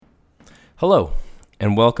Hello,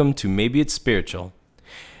 and welcome to Maybe It's Spiritual.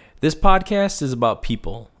 This podcast is about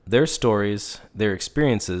people, their stories, their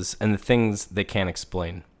experiences, and the things they can't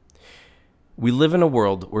explain. We live in a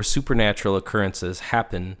world where supernatural occurrences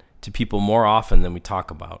happen to people more often than we talk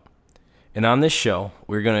about. And on this show,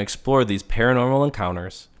 we're going to explore these paranormal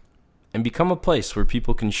encounters and become a place where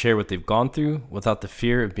people can share what they've gone through without the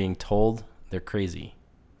fear of being told they're crazy.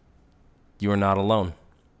 You are not alone.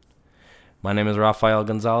 My name is Rafael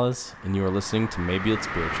Gonzalez, and you are listening to Maybe It's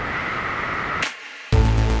Spiritual.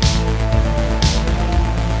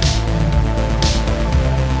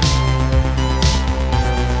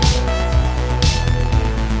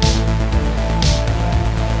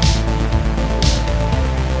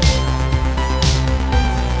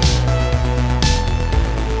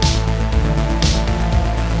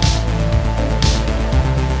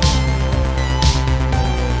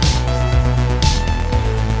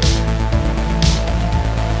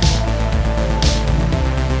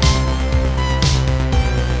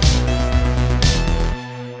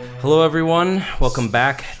 Hello, everyone. Welcome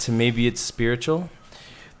back to Maybe It's Spiritual.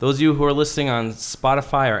 Those of you who are listening on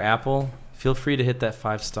Spotify or Apple, feel free to hit that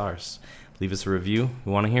 5 stars. Leave us a review.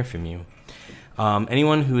 We want to hear from you.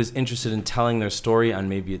 Anyone who is interested in telling their story on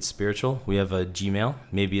Maybe It's Spiritual, we have a Gmail,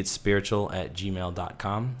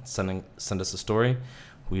 maybeitspiritual@gmail.com. Send us a story.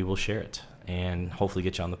 We will share it and hopefully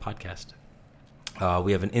get you on the podcast.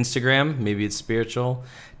 We have an Instagram, Maybe It's Spiritual.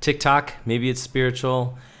 TikTok, Maybe It's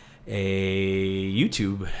Spiritual. A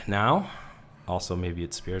YouTube now, also Maybe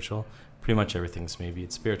It's Spiritual. Pretty much everything's Maybe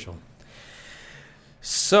It's Spiritual.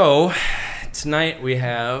 So tonight we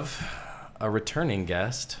have a returning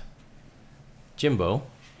guest, Jimbo.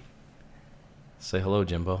 Say hello,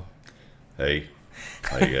 Jimbo. Hey,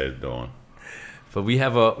 how you guys doing? But we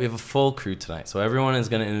have a full crew tonight, so everyone is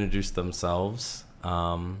going to introduce themselves.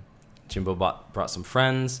 Jimbo brought some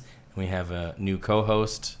friends, and we have a new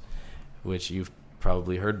co-host, which you've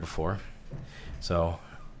probably heard before. So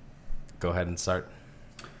go ahead and start.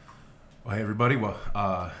 Well, hey everybody. Well,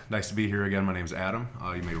 nice to be here again. My name's Adam.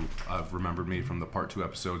 You may have remembered me from the part 2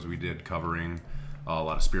 episodes we did covering a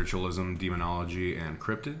lot of spiritualism, demonology, and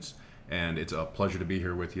cryptids. And it's a pleasure to be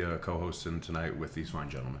here with you, co-hosting tonight with these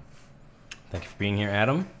fine gentlemen. Thank you for being here,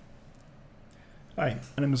 Adam. Hi,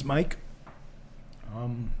 my name is Mike. I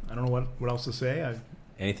don't know what else to say.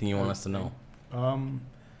 Anything you want us to know?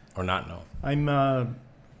 Or not know? I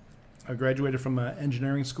graduated from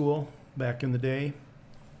engineering school back in the day.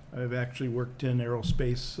 I've actually worked in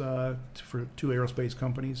aerospace for 2 aerospace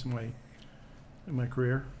companies in my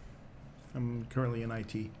career. I'm currently in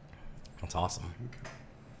IT. That's awesome.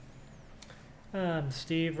 I'm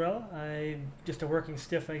Steve Rowe. I'm just a working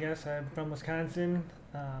stiff, I guess. I'm from Wisconsin.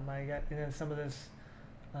 I got into some of this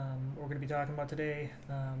we're going to be talking about today.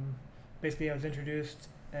 Basically, I was introduced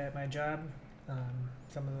at my job.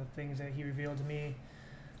 Some of the things that he revealed to me,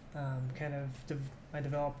 I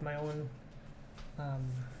developed my own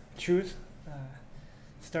truth.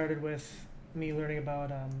 Started with me learning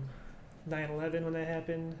about 9/11 when that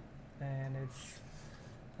happened, and it's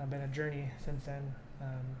been a journey since then.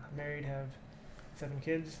 I'm married, have 7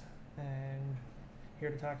 kids, and here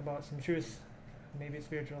to talk about some truth. Maybe it's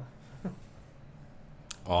spiritual.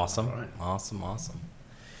 Awesome. Right. Awesome.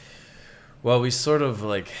 Well, we sort of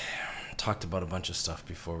talked about a bunch of stuff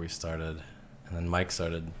before we started, and then Mike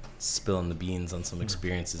started spilling the beans on some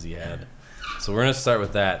experiences he had. So we're going to start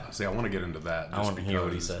with that. See, I want to get into that. I want to hear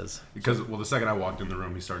what he says. Because, well, the second I walked in the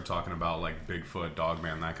room, he started talking about Bigfoot,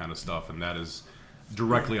 Dogman, that kind of stuff, and that is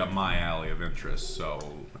directly up my alley of interest.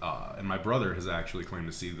 So, and my brother has actually claimed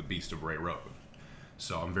to see the Beast of Ray Road.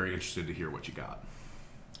 So I'm very interested to hear what you got.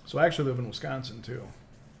 So I actually live in Wisconsin too,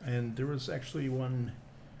 and there was actually one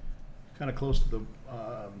kind of close to the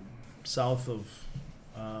south of,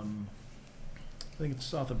 I think it's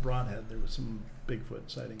south of Broadhead. There was some Bigfoot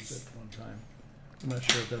sightings at one time. I'm not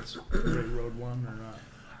sure if that's Ray Road one or not.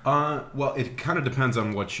 Well, it kind of depends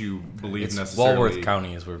on what you believe necessarily. Walworth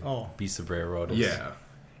County is where Beast of Ray Road is. Yeah.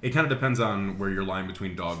 It kind of depends on where your line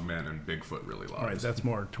between Dogman and Bigfoot really lies. All right, that's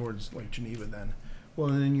more towards Lake Geneva then. Well,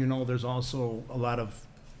 and then, there's also a lot of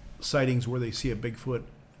sightings where they see a Bigfoot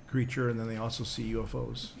creature, and then they also see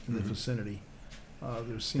UFOs in the vicinity.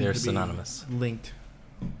 They're synonymous. Linked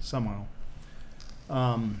somehow.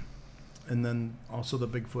 And then also the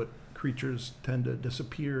Bigfoot creatures tend to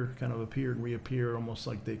disappear, kind of appear and reappear, almost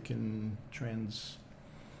like they can translocate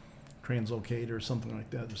or something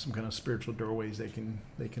like that. There's some kind of spiritual doorways they can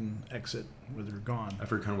exit where they're gone.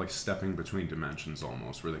 I've heard kind of like stepping between dimensions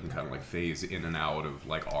almost, where they can kind of phase in and out of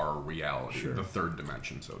our reality, sure. The third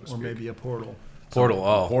dimension, so to speak. Or maybe a portal. Portal,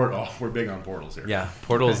 We're big on portals here. Yeah,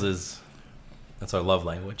 portals is That's our love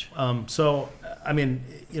language. So, I mean,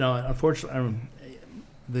 unfortunately,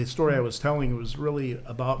 the story I was telling was really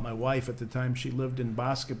about my wife at the time. She lived in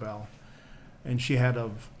Boscobel, and she had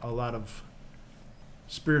a lot of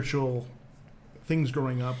spiritual things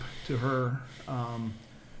growing up to her.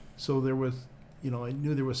 So there was, I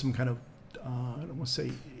knew there was some kind of, I don't want to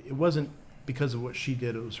say, it wasn't because of what she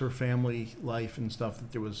did. It was her family life and stuff,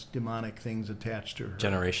 that there was demonic things attached to her.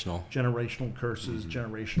 Generational curses,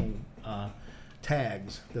 generational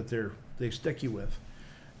tags that they stick you with,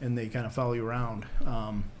 and they kind of follow you around.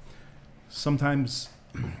 Sometimes,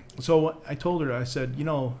 so I told her, I said,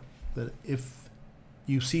 that if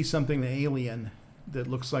you see something alien that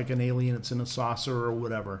looks like an alien, it's in a saucer or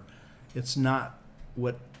whatever, it's not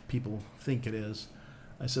what people think it is.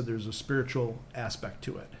 I said there's a spiritual aspect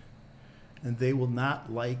to it, and they will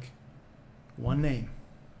not like one name.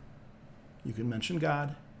 You can mention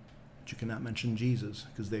God, but you cannot mention Jesus,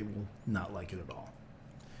 because they will not like it at all.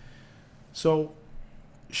 So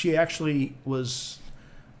she actually was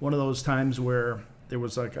one of those times where there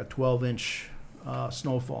was like a 12-inch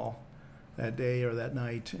snowfall that day or that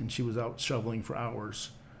night, and she was out shoveling for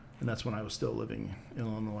hours, and that's when I was still living in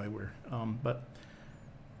Illinois. But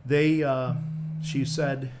she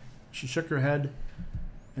said, she shook her head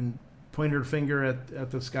and pointed her finger at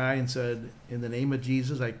the sky and said, "In the name of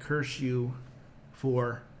Jesus, I curse you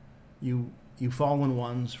for you fallen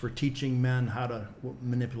ones, for teaching men how to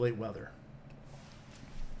manipulate weather."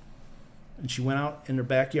 And she went out in her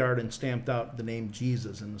backyard and stamped out the name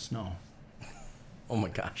Jesus in the snow. Oh my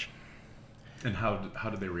gosh. And how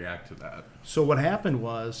did they react to that? So what happened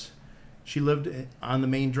was, she lived on the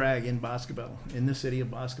main drag in Boscobel, in the city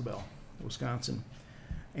of Boscobel, Wisconsin.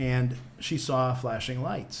 And she saw flashing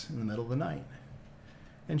lights in the middle of the night.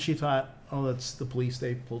 And she thought, oh, that's the police.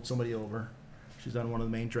 They pulled somebody over. She's on one of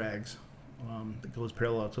the main drags that goes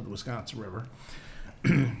parallel to the Wisconsin River.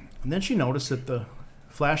 And then she noticed that the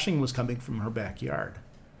flashing was coming from her backyard.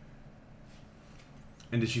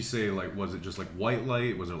 And did she say, was it just white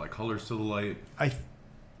light? Was there colors to the light? I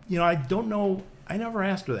don't know. I never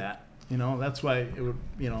asked her that. That's why it would,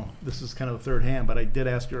 this is kind of a third hand, but I did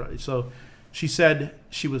ask her. So she said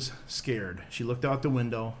she was scared. She looked out the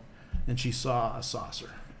window and she saw a saucer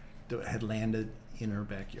that had landed in her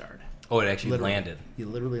backyard. Oh, it actually landed. It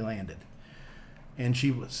literally landed. And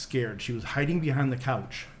she was scared. She was hiding behind the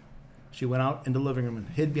couch. She went out in the living room and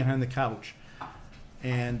hid behind the couch.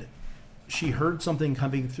 And she heard something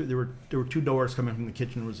coming through. There were two doors coming from the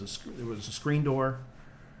kitchen. There was a screen door,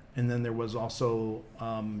 and then there was also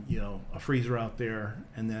a freezer out there,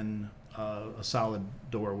 and then a solid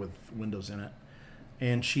door with windows in it.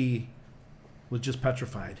 And she was just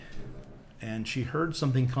petrified. And she heard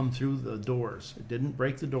something come through the doors. It didn't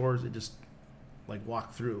break the doors. It just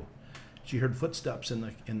walked through. She heard footsteps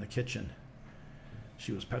in the kitchen.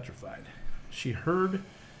 She was petrified. She heard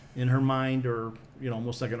in her mind, or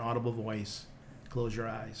almost like an audible voice, "Close your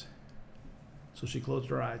eyes." So she closed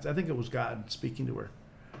her eyes. I think it was God speaking to her.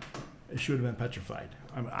 She would have been petrified.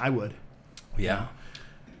 I would. Yeah.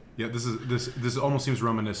 Yeah, this almost seems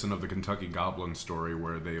reminiscent of the Kentucky Goblin story,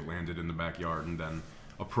 where they landed in the backyard and then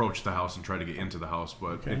approached the house and tried to get into the house.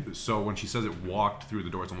 But so when she says it walked through the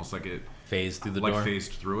door, it's almost like it phased through the door.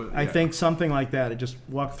 Phased through it. I think something like that. It just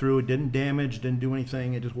walked through. It didn't damage, didn't do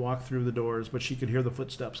anything. It just walked through the doors, but she could hear the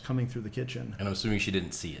footsteps coming through the kitchen. And I'm assuming she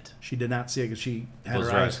didn't see it. She did not see it because she had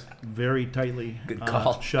Closed her her eyes very tightly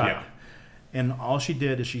shut. Yeah. And all she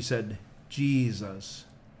did is she said, "Jesus,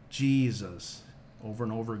 Jesus," over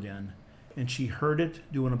and over again. And she heard it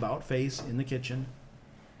do an about face in the kitchen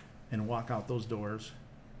and walk out those doors.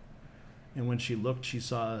 And when she looked, she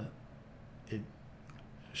saw it.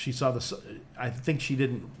 She saw the. I think she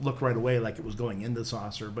didn't look right away like it was going in the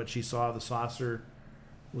saucer, but she saw the saucer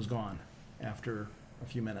was gone after a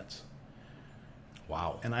few minutes.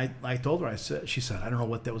 Wow. And I told her, she said, "I don't know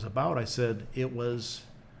what that was about." I said, "It was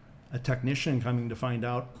a technician coming to find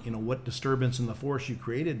out, what disturbance in the force you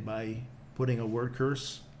created by putting a word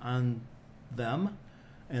curse on them,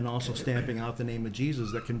 and also stamping out the name of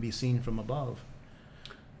Jesus that can be seen from above."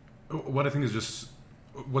 What I think is just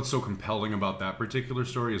what's so compelling about that particular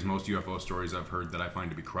story is most UFO stories I've heard that I find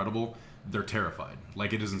to be credible, they're terrified.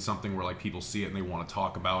 It isn't something where people see it and they want to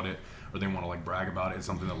talk about it, or they want to brag about it. It's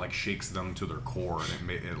something that shakes them to their core, and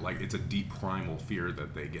it's a deep primal fear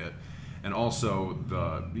that they get. And also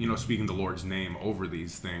speaking the Lord's name over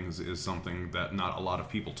these things is something that not a lot of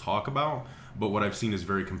people talk about, but what I've seen is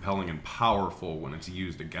very compelling and powerful when it's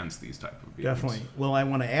used against these type of beings. Definitely. Well, I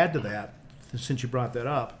want to add to that, since you brought that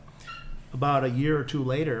up. About a year or two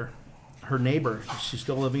later, her neighbor, she's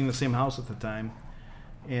still living in the same house at the time,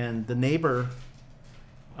 and the neighbor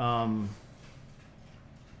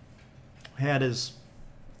had his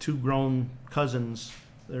two grown cousins.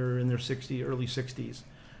 They're in their early 60s,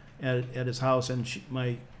 at his house, and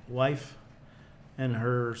my wife and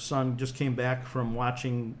her son just came back from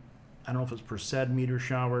watching. I don't know if it was Perseid meteor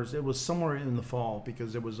showers. It was somewhere in the fall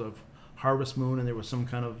because it was a harvest moon and there was some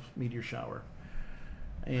kind of meteor shower.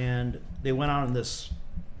 And they went out on this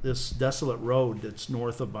desolate road that's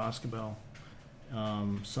north of Boscobel,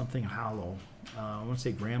 something Hollow. I want to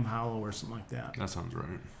say Graham Hollow or something like that. That sounds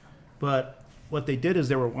right. But what they did is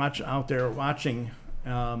they were out there watching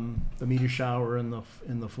the meteor shower and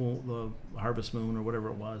the harvest moon or whatever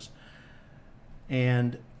it was.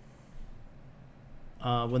 And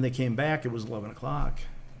when they came back, it was 11 o'clock,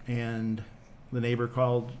 and the neighbor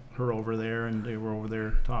called her over there, and they were over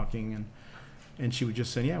there talking, and she was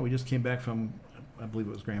just saying, yeah, we just came back from, I believe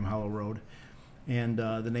it was Graham Hollow Road, and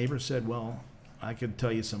the neighbor said, well, I could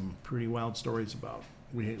tell you some pretty wild stories about,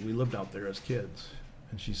 we lived out there as kids,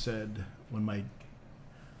 and she said, when my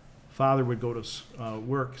father would go to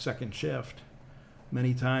work second shift,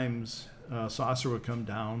 many times a saucer would come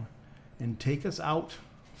down and take us out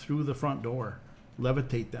through the front door,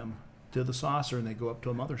 levitate them to the saucer, and they go up to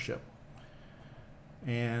a mothership.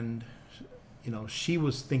 And she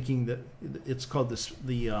was thinking that it's called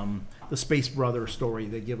the Space Brother story.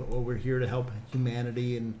 They give it over here to help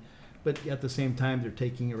humanity, but at the same time they're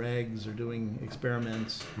taking her eggs or doing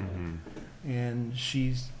experiments. Mm-hmm. And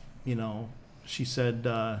she said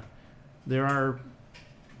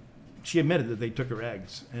she admitted that they took her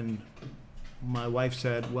eggs, and my wife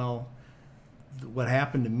said, well, what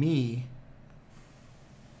happened to me,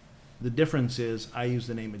 the difference is I use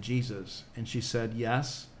the name of Jesus. And she said,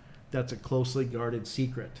 yes, that's a closely guarded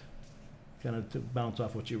secret, kind of to bounce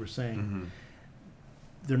off what you were saying.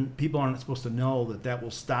 Mm-hmm. People aren't supposed to know that will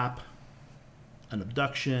stop an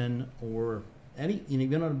abduction, or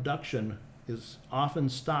even an abduction is often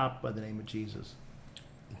stopped by the name of Jesus.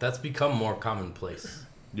 That's become more commonplace.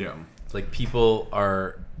 Yeah. It's like people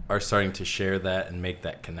are starting to share that and make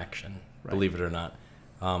that connection, right. Believe it or not.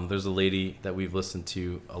 There's a lady that we've listened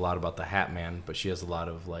to a lot about the Hat Man, but she has a lot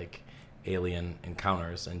of alien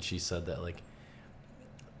encounters, and she said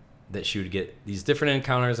that she would get these different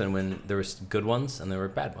encounters, and when there was good ones and there were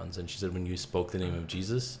bad ones, and she said when you spoke the name of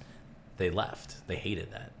Jesus, they left. They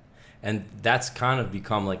hated that. And that's kind of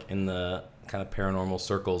become in the kind of paranormal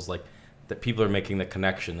circles, that people are making the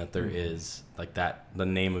connection that there is that the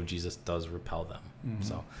name of Jesus does repel them. Mm-hmm.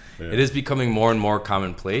 So It is becoming more and more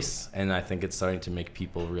commonplace, and I think it's starting to make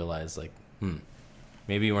people realize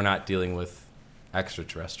maybe we're not dealing with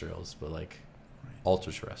extraterrestrials, but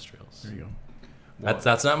ultra terrestrials. There you go.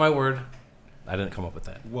 That's not my word. I didn't come up with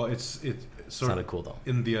that. Well, it sounded cool though.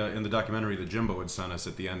 In the documentary that Jimbo had sent us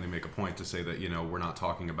at the end, they make a point to say that we're not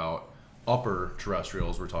talking about upper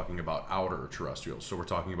terrestrials, we're talking about outer terrestrials. So we're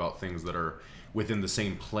talking about things that are within the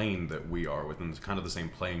same plane that we are, within kind of the same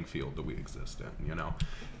playing field that we exist in,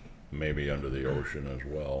 Maybe under the ocean as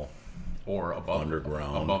well. Or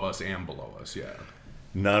underground. Above us and below us, yeah.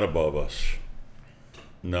 Not above us.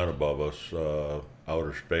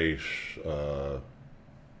 Outer space,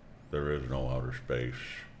 there is no outer space.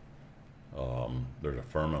 There's a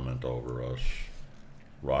firmament over us.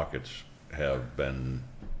 Rockets have been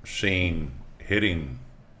seen hitting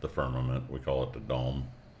the firmament. We call it the dome.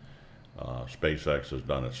 SpaceX has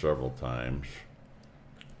done it several times.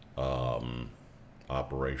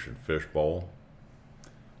 Operation Fishbowl.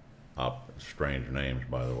 Strange names,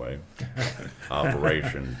 by the way.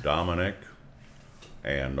 Operation Dominic.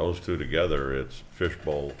 And those two together, it's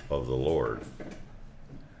Fishbowl of the Lord.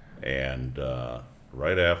 And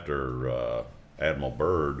right after Admiral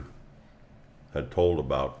Byrd had told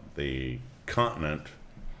about the continent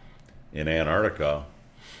in Antarctica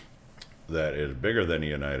that is bigger than the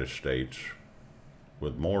United States,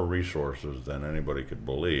 with more resources than anybody could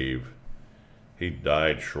believe, he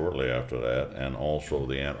died shortly after that, and also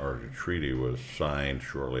the Antarctic Treaty was signed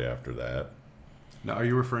shortly after that. Now, are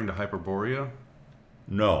you referring to Hyperborea?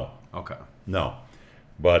 No. Okay. No.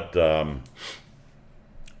 But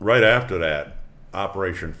right after that,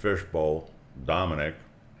 Operation Fishbowl, Dominic,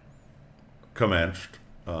 commenced.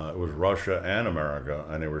 It was Russia and America,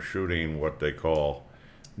 and they were shooting what they call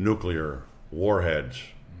nuclear warheads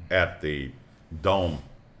at the dome.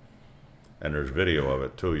 And there's video of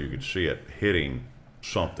it, too. You could see it hitting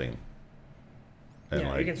something and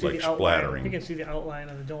you can see the splattering. Outline. You can see the outline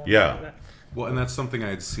of the dome. Yeah. Well, and that's something I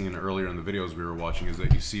had seen earlier in the videos we were watching, is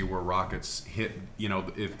that you see where rockets hit,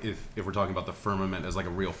 if we're talking about the firmament as a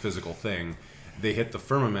real physical thing, they hit the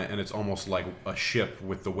firmament and it's almost like a ship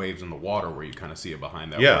with the waves in the water, where you kind of see it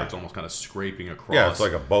behind that, where it's almost kind of scraping across. Yeah, it's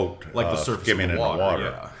like a boat like the surface skimming of the water. in the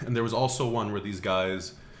water. Yeah. And there was also one where these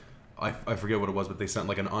guys, I forget what it was, but they sent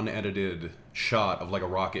like an unedited shot of like a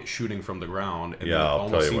rocket shooting from the ground, and then I'll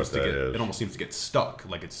tell you what that is. it almost seems to get stuck.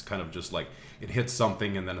 Like it's kind of just like it hits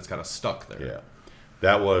something and then it's kind of stuck there. Yeah,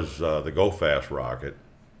 that was the Go Fast rocket.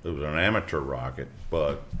 It was an amateur rocket,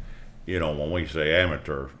 but when we say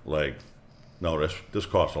amateur, like, no, this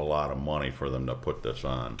costs a lot of money for them to put this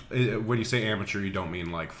on. When you say amateur, you don't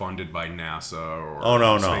mean like funded by NASA or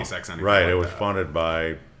no, SpaceX, anything right? like It was that. funded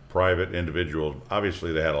by private individuals.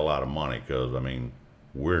 Obviously, they had a lot of money because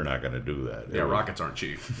we're not going to do that. Rockets aren't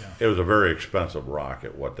cheap. It was a very expensive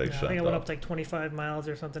rocket. What they I sent think it went up up to like 25 miles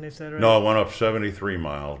or something. They said, right? No, it went up 73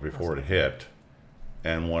 miles before it hit,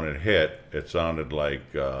 and when it hit, it sounded like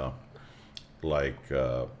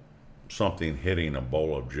something hitting a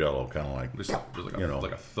bowl of Jello, kind of like Just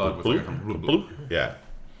like a thud with bloop, like a bloop, bloop. Yeah.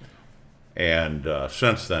 And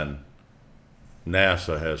since then,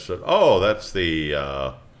 NASA has said, "Oh, that's the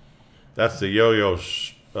yo-yo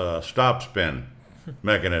stop spin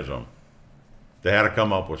mechanism." They had to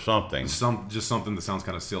come up with something. Just something that sounds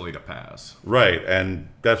kind of silly to pass. Right, and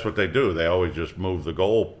that's what they do. They always just move the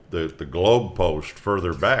globe post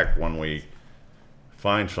further back when we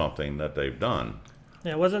find something that they've done.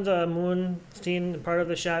 Yeah, wasn't the moon seen part of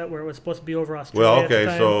the shot where it was supposed to be over Australia? Well, at the okay,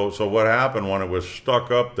 time? so what happened when it was stuck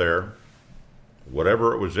up there,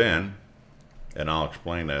 whatever it was in, and I'll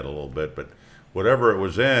explain that a little bit, but whatever it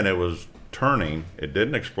was in, it was turning. It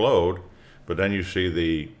didn't explode, but then you see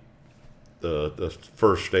the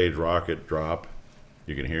first stage rocket drop.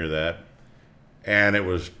 You can hear that. And it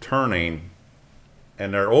was turning,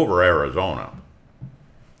 and they're over Arizona.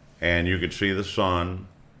 And you could see the sun.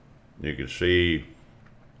 You could see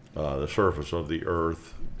the surface of the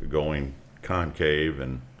Earth going concave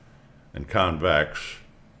and convex.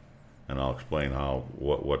 And I'll explain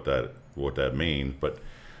what that means. But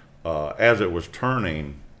as it was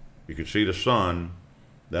turning, you could see the sun.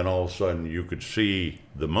 Then all of a sudden you could see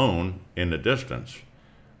the moon in the distance.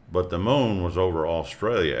 But the moon was over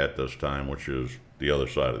Australia at this time, which is the other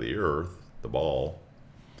side of the Earth, the ball.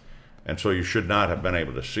 And so you should not have been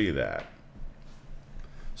able to see that.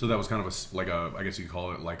 So that was kind of I guess you could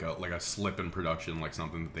call it like a slip in production, like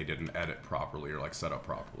something that they didn't edit properly or like set up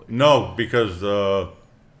properly. No, because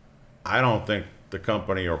I don't think the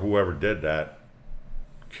company or whoever did that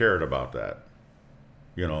cared about that.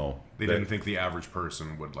 They didn't think the average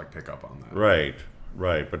person would like pick up on that.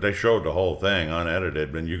 Right. But they showed the whole thing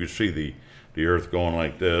unedited, and you could see the Earth going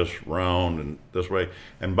like this, round and this way.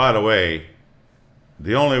 And by the way,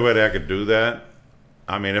 the only way that I could do that,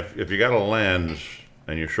 I mean, if you got a lens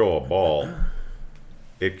and you show a ball,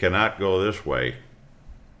 it cannot go this way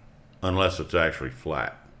unless it's actually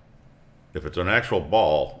flat. If it's an actual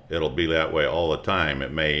ball, it'll be that way all the time.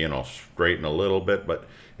 It may, straighten a little bit, but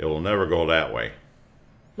it will never go that way.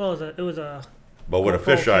 Well, it was a. But with a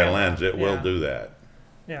GoPro fisheye camera. lens, it will Yeah. do that.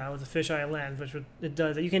 Yeah, it was a fisheye lens, which it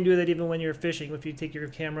does. You can do that even when you're fishing. If you take your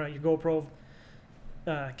camera, your GoPro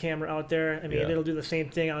camera out there, I mean, Yeah. it'll do the same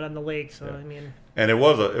thing out on the lake. So Yeah. I mean, And it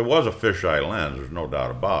was a fisheye lens. There's no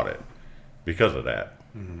doubt about it, because of that.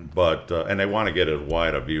 Mm-hmm. But and they want to get as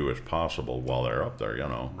wide a view as possible while they're up there.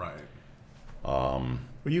 Right.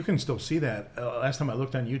 Well, you can still see that. Last time I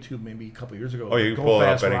looked on YouTube, maybe a couple years ago. Oh, you can Go pull it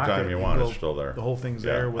up Fast anytime Rocket, you want. go- It's still there. The whole thing's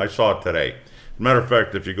Yeah, there. I saw it today. Matter of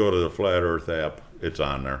fact, if you go to the Flat Earth app, it's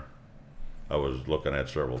on there. I was looking at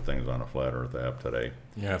several things on the Flat Earth app today.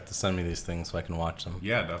 You have to send me these things so I can watch them.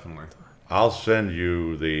 Yeah, definitely. I'll send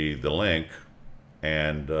you the link.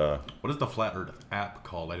 And What is the Flat Earth app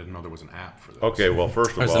called? I didn't know there was an app for this. okay, well,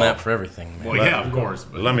 first of There's all, an app for everything, man. Well, yeah, of course.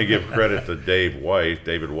 But let me give credit to David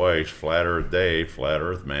Weiss, Flat Earth Dave, Flat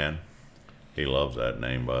Earth Man. He loves that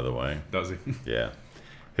name, by the way. does he? Yeah.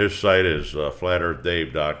 His site is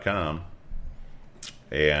flatearthdave.com.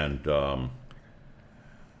 And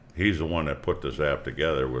he's the one that put this app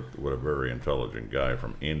together with a very intelligent guy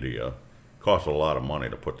from India. Costs a lot of money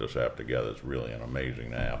to put this app together. It's really an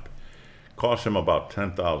amazing app. Costs him about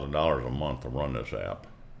 $10,000 a month to run this app.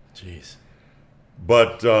 Jeez.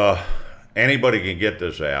 But anybody can get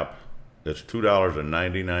this app. It's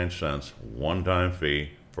 $2.99, one-time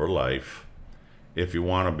fee for life. If you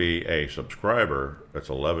want to be a subscriber, it's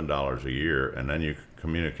 $11 a year, and then you can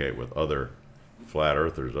communicate with other flat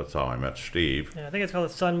earthers. That's how I met Steve. yeah, I think it's called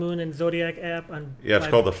the Sun, Moon, and Zodiac app on. Yeah, it's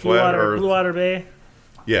by called the Flat Earth. Blue Water Bay.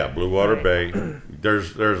 Yeah, Blue Water Right. Bay.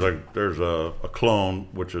 There's a clone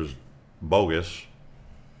which is bogus,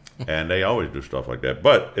 and they always do stuff like that.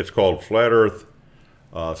 But it's called Flat Earth,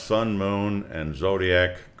 Sun, Moon, and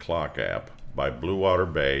Zodiac Clock app by Blue Water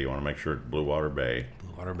Bay. You want to make sure it's Blue Water Bay.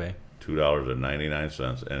 Blue Water Bay.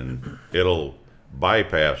 $2.99, and it'll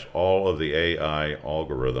bypass all of the AI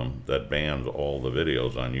algorithm that bans all the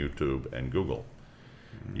videos on YouTube and Google.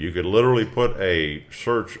 You could literally put a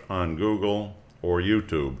search on Google or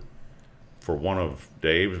YouTube for one of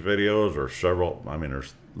Dave's videos or several. I mean,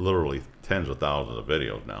 there's literally tens of thousands of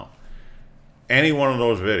videos now. Any one of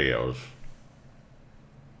those videos,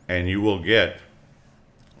 and you will get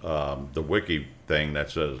the wiki thing that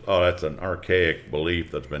says, oh, that's an archaic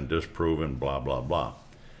belief that's been disproven, blah, blah, blah.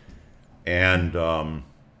 And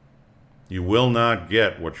you will not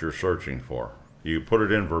get what you're searching for. You put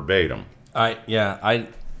it in verbatim.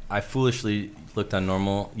 I foolishly looked on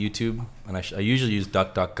normal YouTube, and I usually use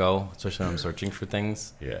DuckDuckGo, especially when I'm searching for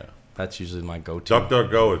things. Yeah. That's usually my go-to.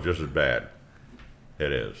 DuckDuckGo is just as bad.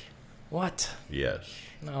 It is. What? Yes.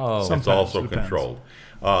 No. It's also controlled.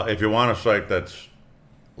 If you want a site that's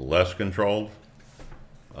less controlled,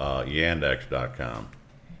 Yandex.com.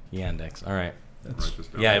 Yandex. All right.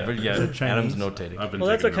 Yeah, but Adam's notating. Well,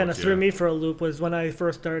 that's what kind of threw me for a loop was when I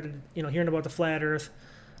first started, hearing about the flat Earth.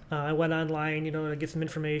 I went online, to get some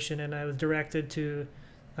information, and I was directed to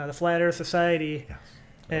the Flat Earth Society. Yes.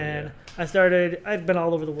 And I've been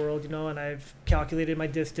all over the world, and I've calculated my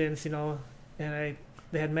distance, and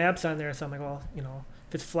they had maps on there, so I'm like, well,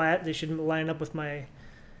 if it's flat, they should line up with my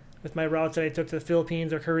routes that I took to the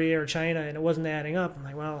Philippines or Korea or China, and it wasn't adding up. I'm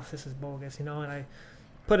like, well, this is bogus, and I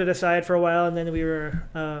put it aside for a while, and then we were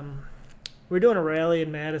doing a rally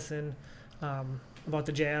in Madison about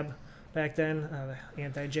the jab back then, the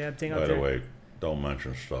anti-jab thing out there. By the way, don't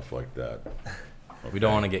mention stuff like that. Okay. We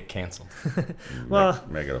don't want to get canceled. Well,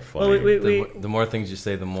 make it a funny. The more things you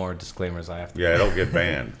say, the more disclaimers I have to. Yeah, it'll get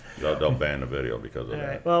banned. They'll ban the video because of all that.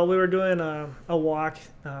 right. Well, we were doing a walk,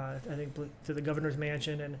 I think, to the governor's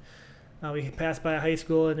mansion, and we passed by a high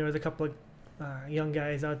school, and there was a couple of young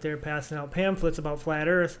guys out there passing out pamphlets about flat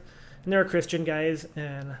Earth, and they were Christian guys,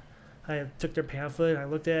 and I took their pamphlet, and I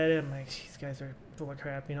looked at it, and I'm like, these guys are full of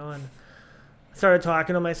crap, and I started talking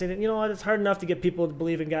to them. I said, what, it's hard enough to get people to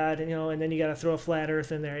believe in God, and then you got to throw a flat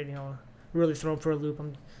Earth in there, really throw them for a loop.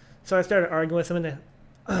 So I started arguing with them, and then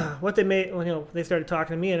what they made, they started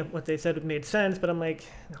talking to me, and what they said made sense, but I'm like,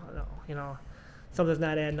 no, something's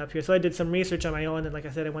not adding up here. So I did some research on my own, and like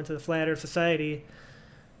I said, I went to the Flat Earth Society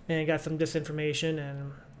and got some disinformation,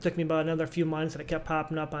 and it took me about another few months, and it kept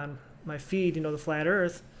popping up on my feed, the Flat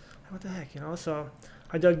Earth. What the heck, so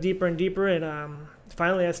I dug deeper and deeper, and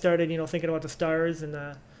finally I started, thinking about the stars and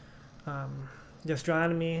the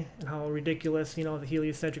astronomy and how ridiculous, the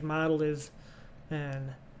heliocentric model is.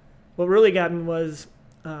 And what really got me was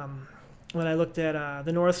when I looked at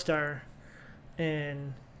the North Star,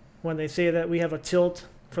 and when they say that we have a tilt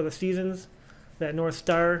for the seasons, that North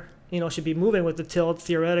Star, should be moving with the tilt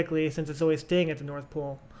theoretically, since it's always staying at the North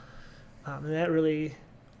Pole. And that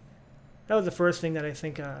was the first thing that I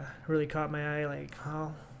think really caught my eye, like,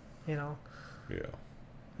 Yeah.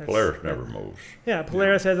 Polaris never moves. Yeah,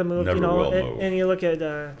 Polaris hasn't moved, Never will move. And you look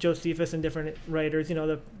at Josephus and different writers,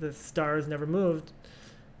 the stars never moved.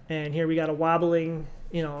 And here we got a wobbling,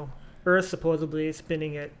 Earth supposedly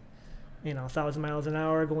spinning at, 1,000 miles an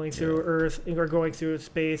hour, going through Earth, or going through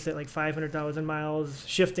space at like 500,000 miles,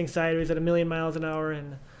 shifting sideways at 1,000,000 miles an hour,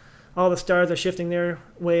 and all the stars are shifting their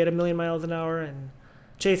way at 1,000,000 miles an hour, and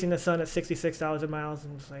chasing the sun at 66,000 miles,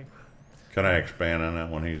 and it's like. Can I expand on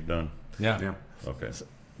that when he's done? Yeah. Okay.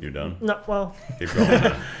 You done? No, well. Keep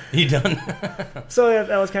going. You done? So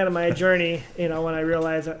that was kind of my journey, when I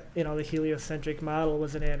realized that, the heliocentric model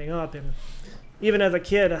wasn't adding up. And even as a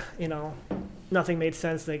kid, nothing made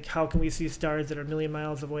sense. Like, how can we see stars that are 1,000,000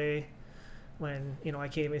 miles away when, I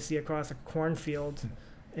can't even see across a cornfield,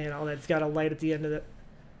 that's got a light at the end of it.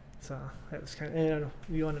 So that was kind of,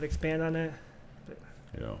 you wanted to expand on that? But,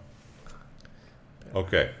 Yeah.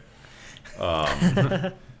 Okay.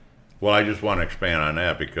 Well, I just want to expand on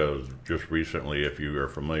that because just recently, if you are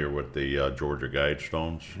familiar with the Georgia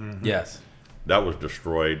Guidestones, Yes. that was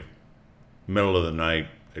destroyed. Middle of the night,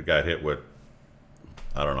 it got hit with,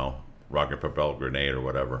 I don't know, rocket-propelled grenade or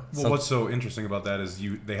whatever. Well, what's so interesting about that is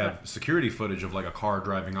they have security footage of like a car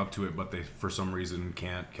driving up to it, but they for some reason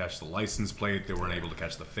can't catch the license plate. They weren't able to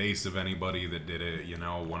catch the face of anybody that did it.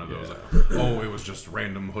 One of those. Like, it was just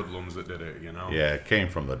random hoodlums that did it. Yeah, it came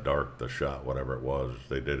from the dark, the shot, whatever it was.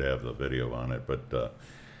 They did have the video on it, but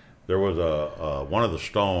there was one of the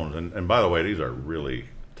stones, and by the way, these are really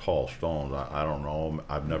tall stones. I don't know.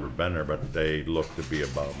 I've never been there, but they look to be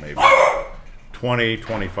about maybe 20,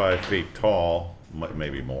 25 feet tall,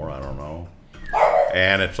 maybe more, I don't know.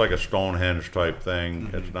 And it's like a Stonehenge type thing.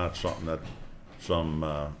 Mm-hmm. It's not something that some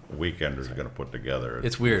weekender's going to put together.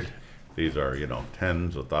 It's weird. These are,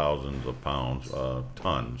 tens of thousands of pounds,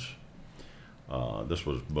 tons. This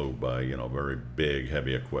was moved by, very big,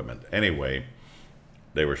 heavy equipment. Anyway,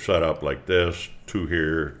 they were set up like this, two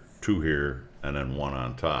here, and then one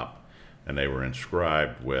on top. And they were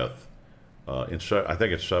inscribed with, I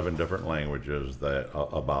think it's 7 different languages, that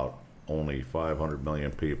about only 500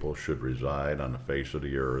 million people should reside on the face of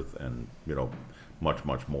the earth, and, much,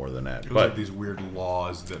 much more than that. It was like these weird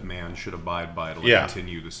laws that man should abide by to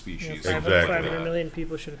continue the species. Yeah, Exactly. 500 million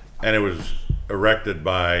people should. And it was erected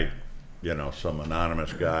by, some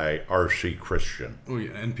anonymous guy, R.C. Christian. Oh,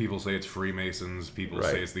 yeah, and people say it's Freemasons. People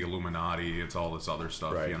say it's the Illuminati. It's all this other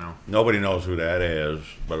stuff, Nobody knows who that is,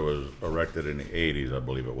 but it was erected in the 80s, I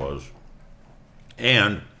believe it was.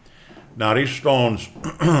 And now these stones,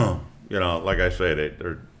 like I say,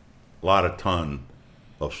 they're a lot of ton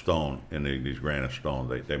of stone in these granite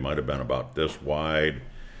stones. They might have been about this wide,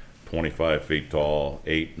 25 feet tall,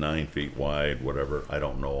 8, 9 feet wide, whatever. I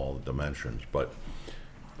don't know all the dimensions, but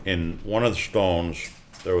in one of the stones,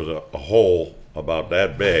 there was a hole about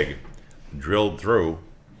that big drilled through,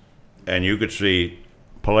 and you could see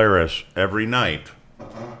Polaris every night.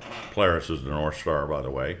 Polaris is the North Star, by the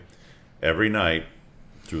way. Every night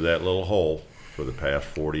through that little hole for the past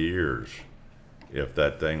 40 years. If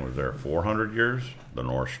that thing was there 400 years, the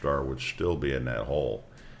North Star would still be in that hole.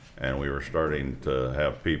 And we were starting to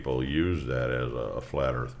have people use that as a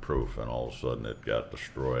flat earth proof, and all of a sudden it got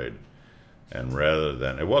destroyed. And rather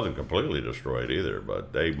than, it wasn't completely destroyed either,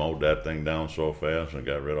 but they mowed that thing down so fast and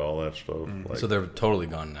got rid of all that stuff. So they're totally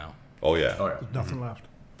gone now. Oh, yeah. There's nothing left.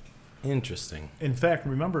 Interesting. In fact,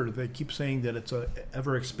 remember, they keep saying that it's a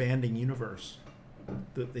ever-expanding universe.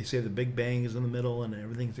 That they say the Big Bang is in the middle and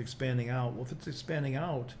everything's expanding out. Well, if it's expanding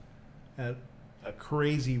out at a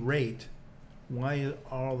crazy rate, why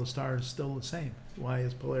are all the stars still the same? Why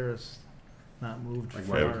is Polaris not moved Like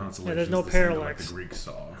far? why the constellations there's no the same, like parallax. the Greeks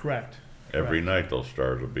saw. Correct. Every night those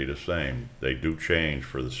stars would be the same. They do change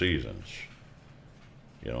for the seasons.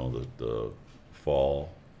 The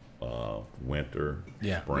fall, winter,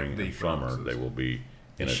 spring, the and summer, equinoxes. they will be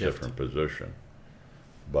in They a shift. different position.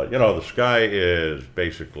 But, the sky is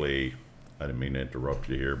basically, I didn't mean to interrupt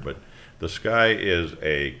you here, but the sky is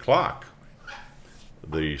a clock.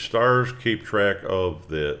 The stars keep track of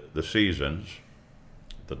the seasons,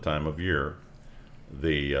 the time of year.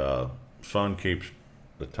 The sun keeps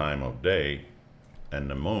the time of day, and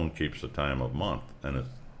the moon keeps the time of month. And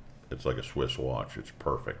it's like a Swiss watch. It's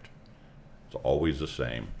perfect. It's always the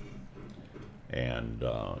same. And,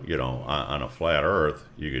 on a flat earth,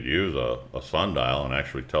 you could use a sundial and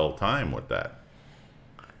actually tell time with that.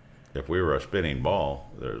 If we were a spinning ball,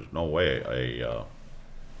 there's no way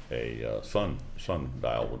a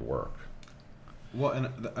sundial would work. Well,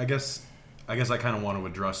 and I guess I kind of want to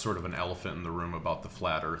address sort of an elephant in the room about the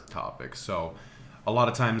flat Earth topic. So, a lot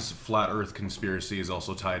of times, flat Earth conspiracy is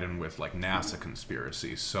also tied in with like NASA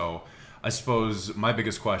conspiracy. So, I suppose my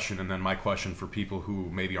biggest question, and then my question for people who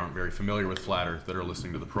maybe aren't very familiar with flat Earth that are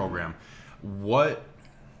listening to the program, how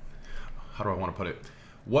do I want to put it?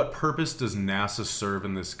 What purpose does NASA serve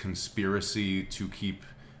in this conspiracy to keep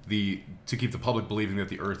the public believing that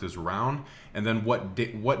the Earth is round? And then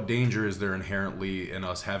what danger is there inherently in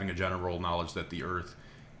us having a general knowledge that the Earth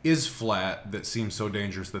is flat that seems so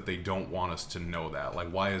dangerous that they don't want us to know that? Like,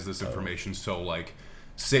 why is this information so like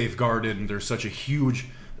safeguarded, and there's such a huge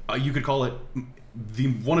you could call it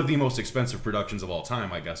one of the most expensive productions of all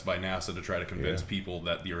time, I guess, by NASA to try to convince people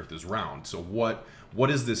that the Earth is round. So what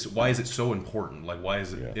is this? Why is it so important? Like, why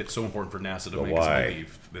is it so important for NASA to make us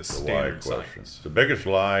believe this standard science? The biggest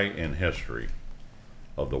lie in history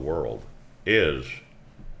of the world is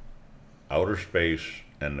outer space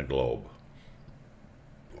and the globe.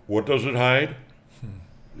 What does it hide?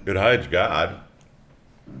 It hides God,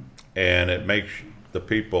 and it makes the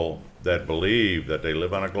people that believe that they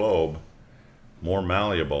live on a globe more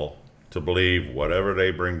malleable to believe whatever they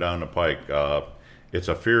bring down the pike. It's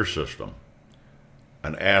a fear system.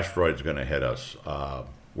 An asteroid's going to hit us.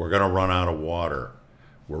 We're going to run out of water.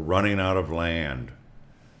 We're running out of land.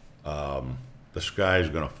 The sky's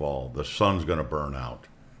going to fall. The sun's going to burn out.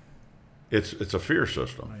 It's a fear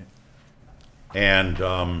system. Right.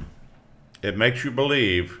 And it makes you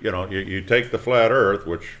believe, you take the flat Earth,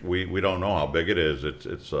 which we don't know how big it is.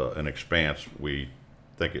 It's an expanse. We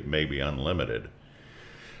think it may be unlimited.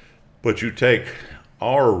 But you take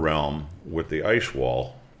our realm with the ice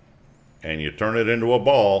wall and you turn it into a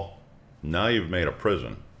ball, now you've made a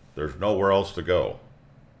prison. There's nowhere else to go.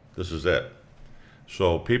 This is it.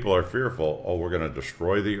 So people are fearful, we're going to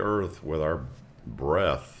destroy the Earth with our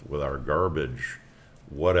breath, with our garbage,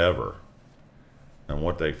 whatever. And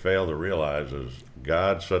what they fail to realize is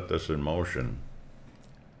God set this in motion,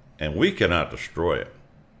 and we cannot destroy it.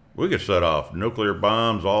 We could set off nuclear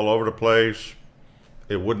bombs all over the place.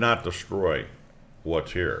 It would not destroy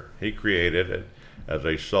what's here. He created it as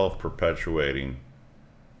a self-perpetuating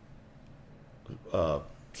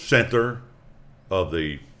center of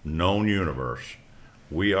the known universe.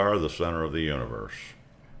 We are the center of the universe.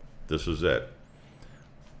 This is it.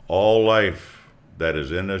 All life that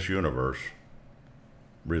is in this universe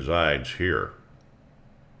resides here.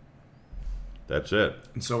 That's it.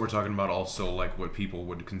 And so we're talking about also like what people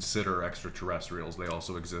would consider extraterrestrials. They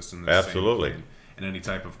also exist in this Absolutely. same plane. And any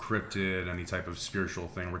type of cryptid, any type of spiritual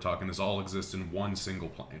thing, we're talking this all exists in one single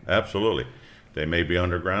plane. Absolutely. They may be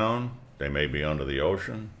underground, they may be under the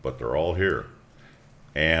ocean, but they're all here.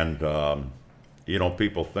 And,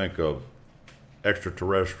 people think of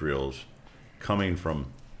extraterrestrials coming from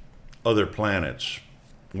other planets,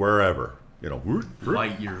 wherever,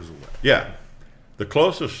 Light years away. Yeah. The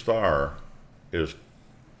closest star is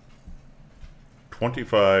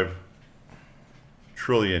 25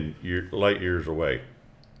 trillion light years away.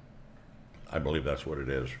 I believe that's what it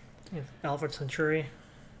is. Yeah, Alpha Centauri.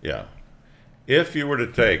 Yeah. If you were to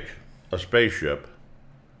take a spaceship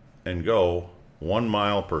and go 1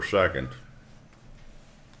 mile per second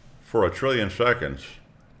for 1 trillion seconds,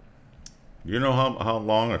 you know how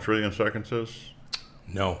long 1 trillion seconds is?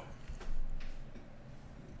 No.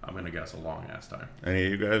 I'm going to guess a long ass time. Any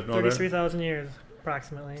of you guys know 33,000 years,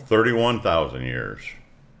 approximately. that? 31,000 years.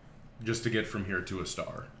 Just to get from here to a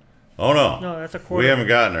star. Oh, no. No, that's a quarter. We haven't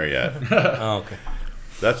gotten there yet. Oh, okay.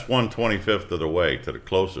 That's 1/25th of the way to the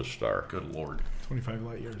closest star. Good Lord. 25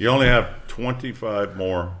 light years. You only have 25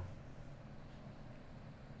 more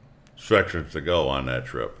sections to go on that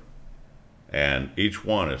trip. And each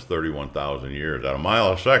one is 31,000 years at a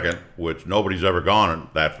mile a second, which nobody's ever gone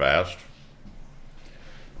that fast.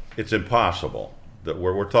 It's impossible. That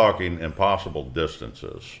we're talking impossible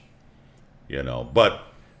distances, But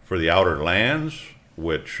for the outer lands,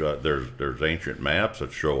 which there's ancient maps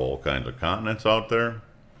that show all kinds of continents out there.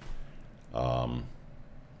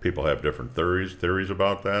 People have different theories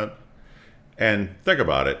about that. And think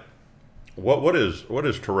about it. What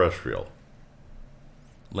is terrestrial?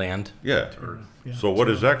 Land. Yeah. Yeah. So what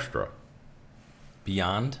is extra?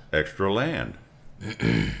 Beyond. Extra land.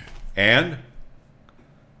 And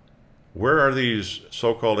where are these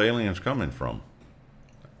so-called aliens coming from?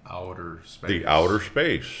 Outer space. The outer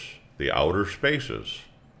space. The outer spaces.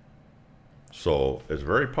 So it's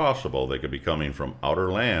very possible they could be coming from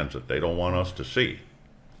outer lands that they don't want us to see.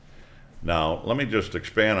 Now, let me just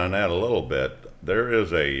expand on that a little bit. There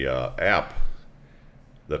is a app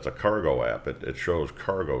that's a cargo app. It shows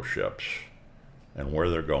cargo ships and where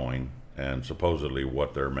they're going and supposedly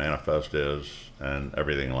what their manifest is and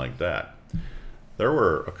everything like that. There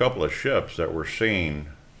were a couple of ships that were seen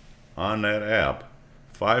on that app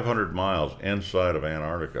 500 miles inside of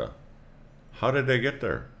Antarctica. How did they get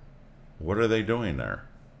there? What are they doing there?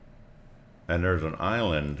 And there's an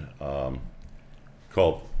island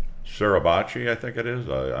called Suribachi, I think it is.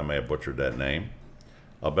 I may have butchered that name.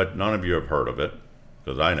 I'll bet none of you have heard of it,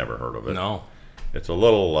 because I never heard of it. No. It's a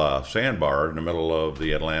little sandbar in the middle of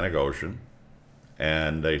the Atlantic Ocean,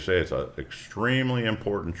 and they say it's an extremely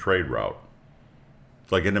important trade route.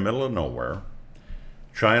 It's like in the middle of nowhere.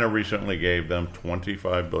 China recently gave them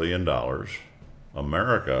 $25 billion.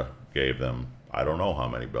 America gave them, I don't know how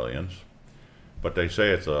many billions, but they say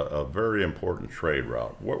it's a very important trade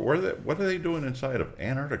route. What are they doing inside of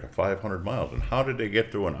Antarctica 500 miles, and how did they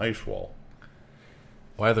get through an ice wall?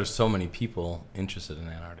 Why are there so many people interested in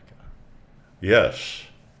Antarctica? Yes.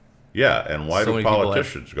 Yeah, and why So do many people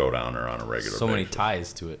politicians go down there on a regular basis? So many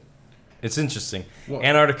ties to it. It's interesting. Well-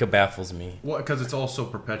 Antarctica baffles me. Well, because it's also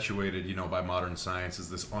perpetuated, by modern science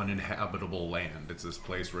as this uninhabitable land. It's this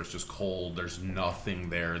place where it's just cold. There's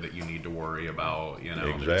nothing there that you need to worry about.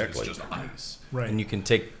 Exactly. It's just ice. Right. And you can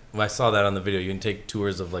take, I saw that on the video, you can take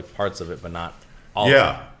tours of like parts of it, but not all of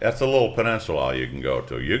Yeah, that's a little peninsula you can go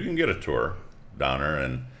to. You can get a tour down there,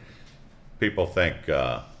 and people think,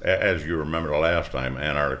 as you remember the last time,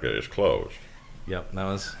 Antarctica is closed. it. Yep, that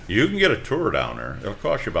was. You can get a tour down there. It'll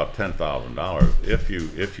cost you about $10,000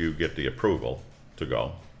 if you get the approval to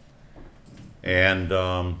go. And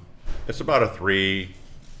it's about a 3-5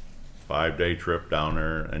 day trip down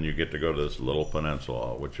there, and you get to go to this little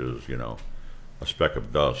peninsula, which is a speck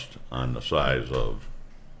of dust on the size of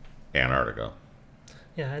Antarctica.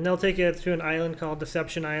 Yeah, and they'll take you to an island called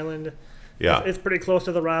Deception Island. Yeah, It's pretty close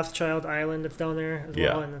to the Rothschild Island that's down there as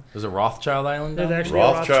Yeah. well. And There's a Rothschild Island down There's there? actually a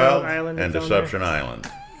Rothschild Island and that's down Deception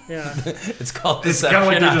Island. yeah. It's called It's Deception kind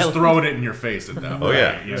of like you're just Island. throwing it in your face at them. Oh,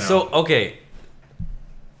 yeah. So, okay.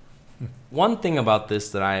 One thing about this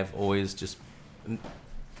that I have always just,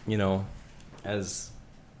 as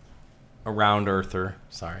a round earther.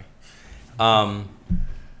 Sorry.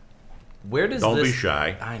 Where does Don't this... be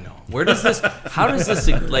shy. I know. Where does this... How does this...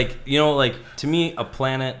 Like, you know, like, to me, a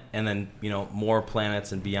planet and then, you know, more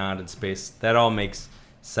planets and beyond in space, that all makes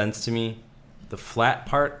sense to me. The flat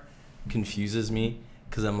part confuses me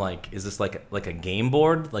because I'm like, is this like a game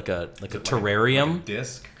board? Like a terrarium? Like a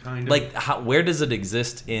disc, kind of? Like, where does it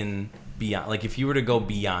exist in beyond? Like, if you were to go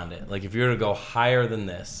beyond it, like, if you were to go higher than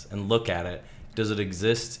this and look at it, does it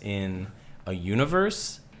exist in a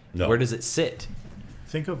universe? No. Where does it sit?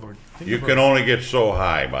 You can only get so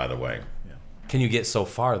high, by the way. Can you get so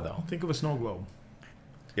far, though? Think of a snow globe.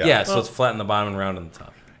 Yeah, so it's flat in the bottom and round on the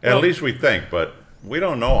top. At least we think, but we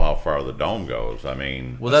don't know how far the dome goes. I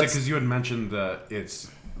mean... Well, that's because you had mentioned that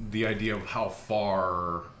it's the idea of how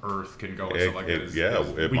far Earth can go.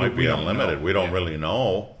 It might be unlimited. We don't really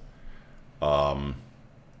know. Not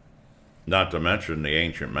to mention the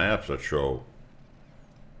ancient maps that show...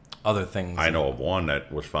 Other things. I know of one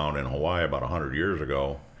that was found in Hawaii about 100 years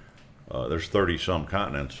ago. There's 30-some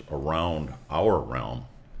continents around our realm,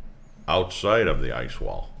 outside of the ice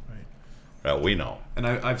wall, that we know. And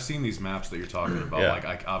I've seen these maps that you're talking about. Yeah.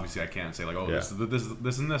 Like, obviously, I can't say like, oh, this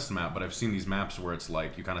and this map, but I've seen these maps where it's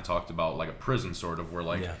like you kind of talked about like a prison sort of, where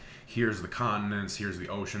like here's the continents, here's the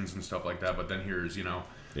oceans and stuff like that, but then here's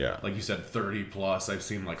like you said, 30 plus. I've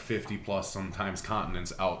seen like 50 plus sometimes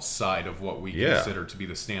continents outside of what we consider to be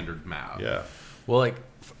the standard map. Yeah. Well, like,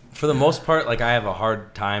 for the most part, like, I have a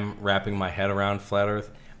hard time wrapping my head around flat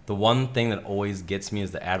Earth. The one thing that always gets me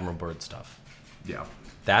is the Admiral Byrd stuff. Yeah.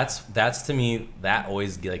 That's to me, that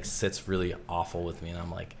always like sits really awful with me, and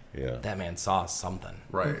I'm like, that man saw something.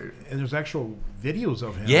 Right. And there's actual videos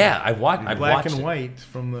of him. Yeah, I watched black and it. white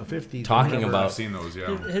from the 50s. Talking about... I've seen those,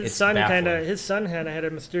 yeah. His son had a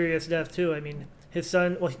mysterious death too. I mean, his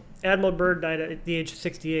son, Admiral Byrd died at the age of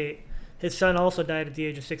 68. His son also died at the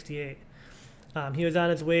age of 68. He was on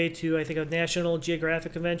his way to, I think, a National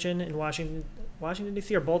Geographic convention in Washington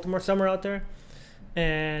D.C. or Baltimore, somewhere out there,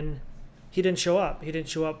 and he didn't show up. He didn't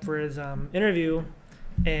show up for his interview,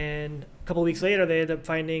 and a couple of weeks later, they ended up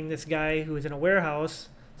finding this guy who was in a warehouse.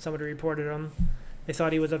 Somebody reported him. They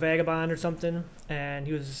thought he was a vagabond or something, and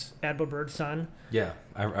he was Admiral Byrd's son. Yeah,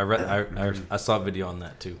 I saw a video on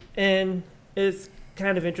that too. And it's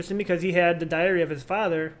kind of interesting because he had the diary of his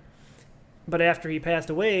father, but after he passed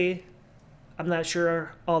away, I'm not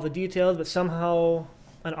sure all the details, but somehow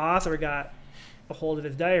an author got a hold of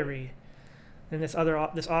his diary, and this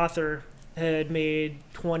author had made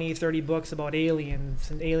 20, 30 books about aliens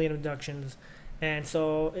and alien abductions. And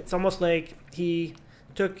so it's almost like he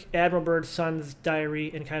took Admiral Byrd's son's diary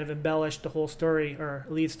and kind of embellished the whole story, or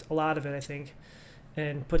at least a lot of it, I think,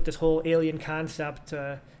 and put this whole alien concept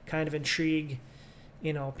to kind of intrigue,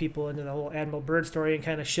 people into the whole Admiral Byrd story and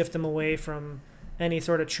kind of shift them away from any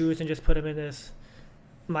sort of truth and just put them in this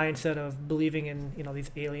mindset of believing in,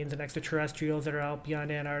 these aliens and extraterrestrials that are out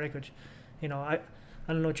beyond Antarctic, which, I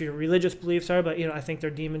don't know what your religious beliefs are, but I think they're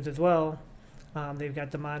demons as well. They've got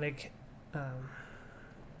demonic.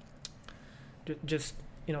 The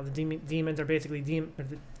demons are basically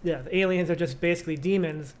the aliens are just basically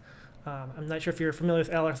demons. I'm not sure if you're familiar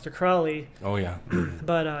with Aleister Crowley. Oh yeah.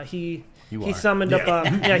 But he summoned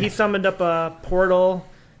up a portal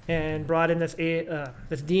and brought in this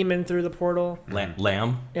demon through the portal.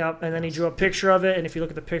 Lamb. Yep, and then he drew a picture of it, and if you look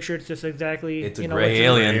at the picture, it's just exactly a gray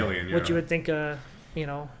alien. What you would think an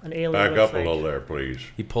alien. Back up a little there, please.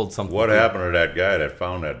 He pulled something. What happened to that guy that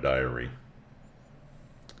found that diary?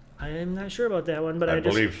 I'm not sure about that one, but I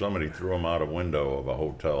believe somebody threw him out a window of a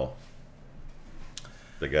hotel.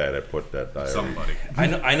 The guy that put that diary. Somebody.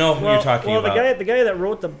 I know who you're talking about. Well, the guy that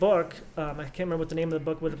wrote the book, I can't remember what the name of the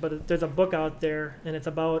book was, but there's a book out there, and it's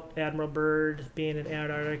about Admiral Byrd being in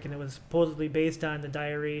Antarctic, and it was supposedly based on the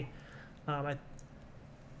diary.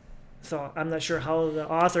 So I'm not sure how the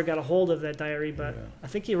author got a hold of that diary, but I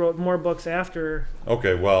think he wrote more books after.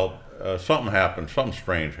 Okay, well, something happened. Something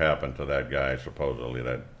strange happened to that guy, supposedly,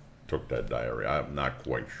 that took that diary. I'm not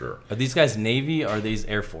quite sure. Are these guys Navy or are these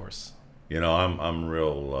Air Force? I'm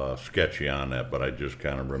real sketchy on that, but I just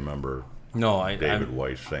kind of remember David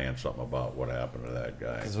Weiss saying something about what happened to that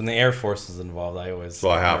guy. Because when the Air Force is involved, I always... So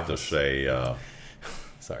I have to say...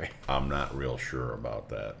 Sorry. I'm not real sure about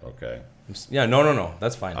that, okay? Yeah, no.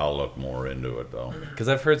 That's fine. I'll look more into it, though. Because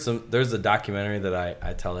I've heard there's a documentary that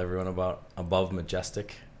I tell everyone about, Above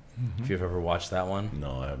Majestic. Mm-hmm. If you've ever watched that one.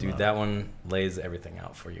 No, I have not. Dude, that one lays everything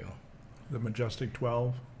out for you. The Majestic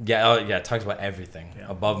 12. Yeah, it talks about everything.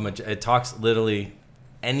 Yeah. It talks literally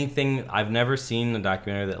anything. I've never seen a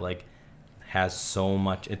documentary that like has so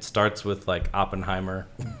much. It starts with like Oppenheimer,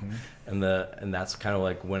 and that's kind of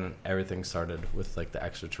like when everything started with like the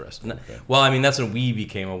extraterrestrial. Okay. Well, I mean that's when we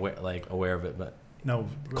became aware of it, but No,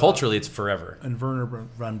 culturally it's forever. and Werner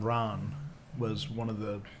von Braun was one of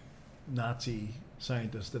the Nazi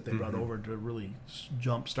scientists that they brought over to really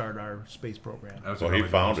jumpstart our space program. That was Well, probably he the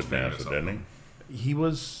founded most famous NASA, of didn't them. he? He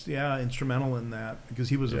was instrumental in that because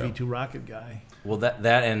he was a Yeah. V2 rocket guy. Well, that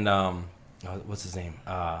and what's his name?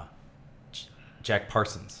 Jack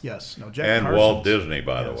Parsons. Yes, no, Jack And Parsons. Walt Disney,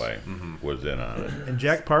 by the Yes. way, was in on it. And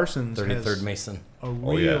Jack Parsons 33rd has Mason. a Oh,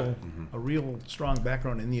 real, yeah. a real strong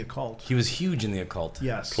background in the occult. He was huge in the occult.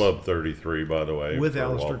 Yes, Club 33, by the way, With for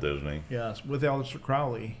Aleister- Walt Disney. Yes, with Aleister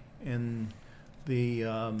Crowley and the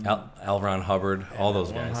L. Ron Hubbard, all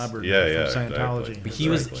those Ron guys. Hubbard Yeah, from Scientology. exactly.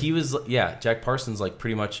 But he was Jack Parsons like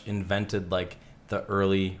pretty much invented like the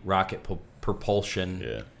early rocket propulsion.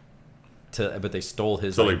 Yeah. But they stole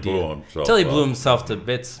his Till he idea. blew himself Till he up. blew himself to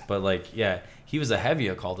bits. But like, yeah, he was a heavy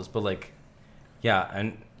occultist. But like, yeah,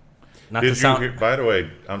 and not to Did you sound. hear, by the way,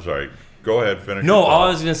 I'm sorry. Go ahead, finish. No, your all I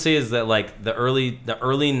thought. was gonna say is that like the early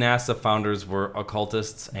NASA founders were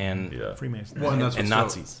occultists and Yeah. Freemasons. Well, and that's And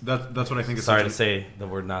what's Nazis. That's what I think is sorry such to say the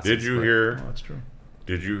word Nazis. Did you but- hear? Oh, that's true.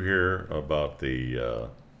 Did you hear about the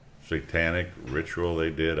satanic ritual they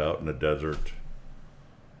did out in the desert?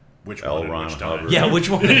 which L. one and Ron which time. Hubbard. Yeah, which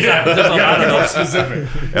one? Is that? There's a lot of those.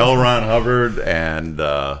 Specific. L. Ron Hubbard and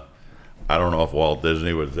I don't know if Walt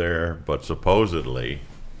Disney was there, but supposedly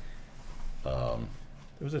There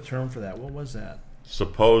was a term for that. What was that?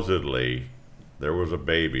 there was a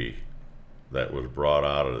baby that was brought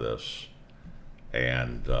out of this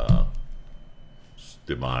and it's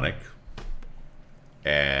demonic,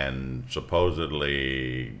 and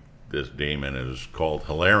supposedly this demon is called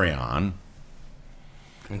Hilarion.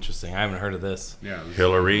 Interesting. I haven't heard of this. Yeah. this is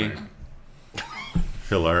Hillary. great.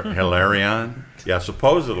 Hilarion. Yeah,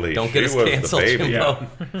 supposedly Don't she get us was canceled, the baby.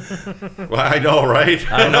 Jimbo. Well, I know,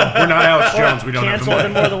 right? I know. We're not Alex Jones. We don't have the Cancel it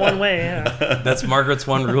money. more than one way. Yeah. That's Margaret's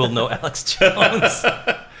one rule: no Alex Jones.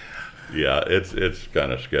 Yeah, it's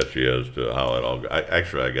kind of sketchy as to how it all.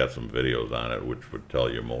 I got some videos on it which would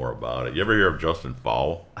tell you more about it. You ever hear of Justin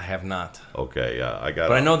Fowle? I have not, Okay, yeah, I got.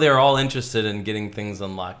 but I know they're all interested in getting things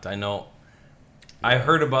unlocked. I know. I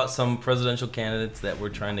heard about some presidential candidates that were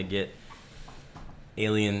trying to get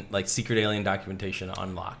secret alien documentation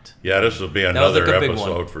unlocked. Yeah, this will be was another like a big one.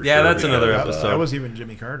 episode for Yeah, sure. that's because, another That episode. was even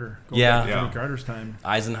Jimmy Carter. Going Yeah. back to Jimmy Yeah. Carter's time.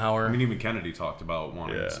 Eisenhower. I mean, even Kennedy talked about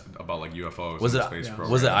wanting Yeah. about like UFOs Was and it- space yeah.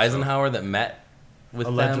 programs. was it so- Eisenhower that met with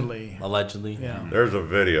Allegedly. them? Allegedly. Yeah. There's a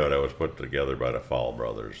video that was put together by the Fowle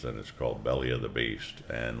brothers, and it's called "Belly of the Beast,"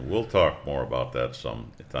 and we'll talk more about that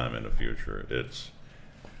sometime in the future. It's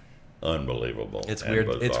unbelievable. It's and weird.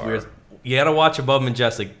 It's bizarre. weird. You gotta watch Above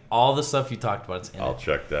Majestic. All the stuff you talked about, it's in I'll it.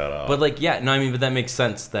 check that out. But like, yeah, no, I mean, but that makes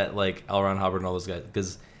sense that like L. Ron Hubbard and all those guys,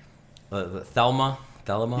 because the Thelma,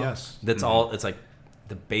 Yes. that's all. It's like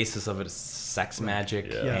the basis of it is sex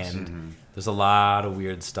magic, Yeah. Yes. and there's a lot of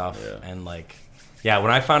weird stuff, Yeah. and like, yeah,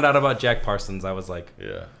 when I found out about Jack Parsons, I was like,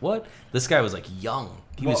 yeah. what? This guy was like young.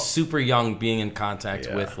 He Well- was super young, being in contact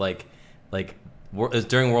Yeah. with like it was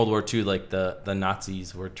during World War II, like the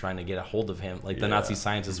Nazis were trying to get a hold of him. Like the Yeah. Nazi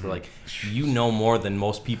scientists were like, you know more than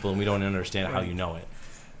most people, and we don't understand how you know it.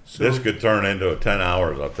 So, This could turn into 10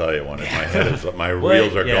 hours, I'll tell you, when my head is, my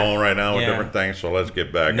wheels are yeah. going right now with Yeah. different things, so let's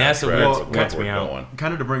get back NASA on track weirds- with weirds what me we're out. going.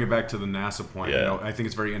 Kind of to bring it back to the NASA point, Yeah. I think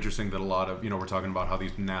it's very interesting that a lot of, we're talking about how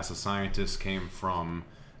these NASA scientists came from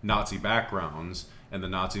Nazi backgrounds, and the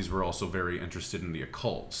Nazis were also very interested in the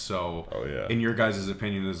occult. So, Oh, yeah. in your guys'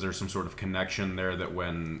 opinion, is there some sort of connection there that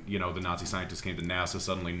when, the Nazi scientists came to NASA,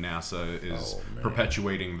 suddenly NASA is Oh, man.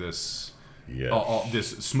 perpetuating this Yes. this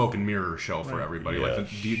smoke and mirror show for everybody? Yes. Like,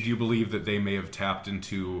 do you believe that they may have tapped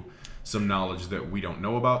into some knowledge that we don't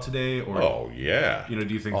know about today? Or, Oh, yeah. do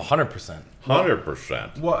you think... 100%.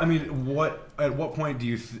 100%. Well, I mean, at what point do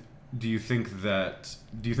you think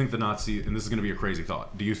the Nazi, and this is going to be a crazy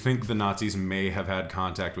thought, do you think the Nazis may have had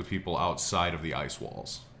contact with people outside of the ice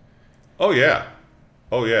walls? Oh, yeah.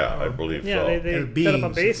 Oh, yeah, I believe Yeah, so. they And set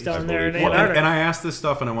up a beings, base I down there in believe so. Antarctica. And I ask this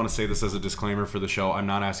stuff, and I want to say this as a disclaimer for the show. I'm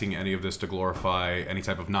not asking any of this to glorify any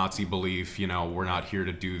type of Nazi belief. We're not here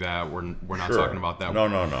to do that. We're not Sure. talking about that. No.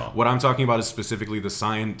 What I'm talking about is specifically the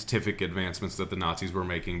scientific advancements that the Nazis were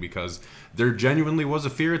making, because there genuinely was a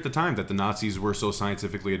fear at the time that the Nazis were so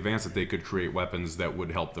scientifically advanced that they could create weapons that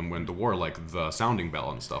would help them win the war, like the sounding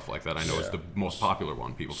bell and stuff like that. I know it's the most popular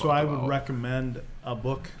one people so talk I about. would recommend a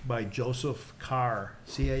book by Joseph Carr,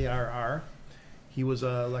 C-A-R-R. He was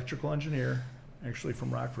an electrical engineer, actually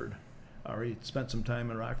from Rockford. Or he spent some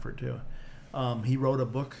time in Rockford too. He wrote a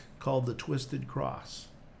book called The Twisted Cross.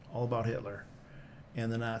 all about Hitler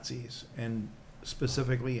and the Nazis, and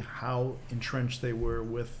specifically how entrenched they were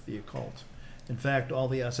with the occult. In fact, all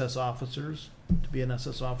the SS officers, to be an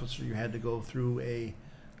SS officer, you had to go through an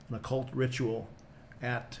occult ritual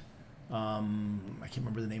at, I can't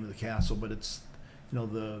remember the name of the castle, but it's,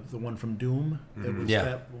 the one from Doom. It was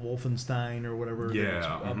that Wolfenstein or whatever.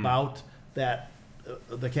 Yeah. It was about that,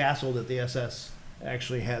 the castle that the SS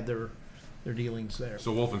actually had their dealings there.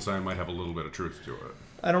 So Wolfenstein might have a little bit of truth to it.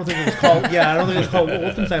 I don't think it was called. I don't think it was called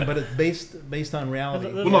Wolfenstein, but it's based on reality.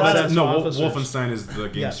 Wolfenstein is the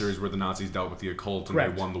game series where the Nazis dealt with the occult and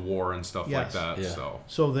Correct. they won the war and stuff like that. Yeah.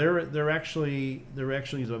 So there actually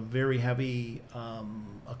is a very heavy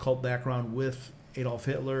occult background with Adolf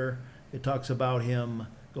Hitler. It talks about him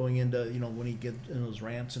going into when he gets in those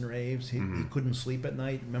rants and raves, he couldn't sleep at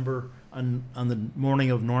night. Remember on the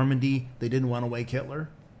morning of Normandy, they didn't want to wake Hitler.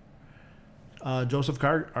 Joseph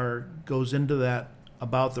Carr goes into that.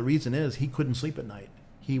 About the reason is he couldn't sleep at night.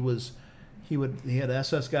 He had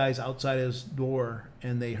SS guys outside his door,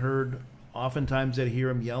 and they oftentimes they'd hear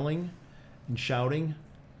him yelling and shouting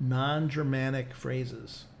non-Germanic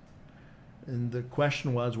phrases. And the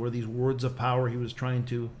question were these words of power he was trying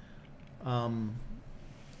to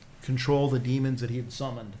control the demons that he had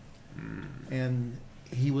summoned. And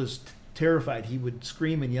he was terrified. He would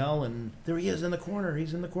scream and yell, and there he is in the corner.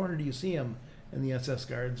 He's in the corner. Do you see him? And the SS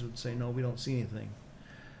guards would say, no, we don't see anything.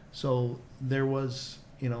 So there was,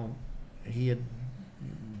 he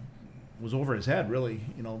was over his head, really,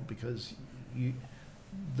 because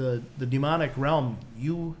the demonic realm,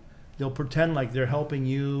 they'll pretend like they're helping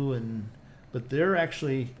you, but they're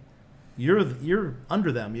actually, you're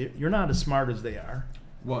under them. You're not as smart as they are.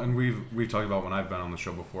 Well, and we've talked about, when I've been on the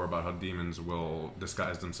show before, about how demons will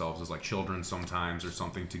disguise themselves as like children sometimes or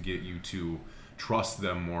something to get you to trust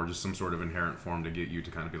them more, just some sort of inherent form to get you to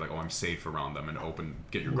kind of be like, oh, I'm safe around them, and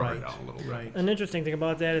get your guard down a little bit. Right. An interesting thing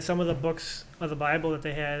about that is some of the books of the Bible that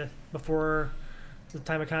they had before the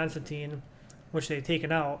time of Constantine, which they had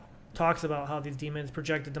taken out, talks about how these demons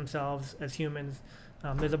projected themselves as humans.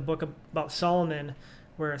 There's a book about Solomon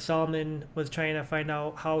where Solomon was trying to find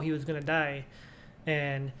out how he was going to die,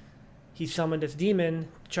 and he summoned this demon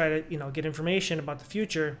to try to get information about the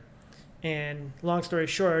future. And long story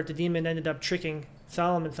short, the demon ended up tricking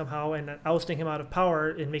Solomon somehow and ousting him out of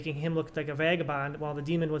power and making him look like a vagabond while the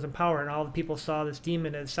demon was in power, and all the people saw this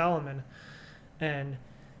demon as Solomon. And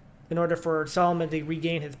in order for Solomon to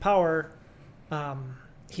regain his power,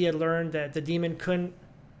 he had learned that the demon couldn't.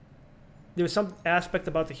 There was some aspect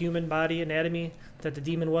about the human body anatomy that the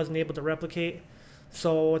demon wasn't able to replicate.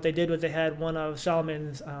 So what they did was they had one of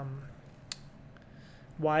Solomon's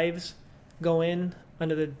wives go in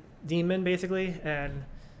under the demon basically and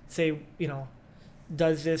say,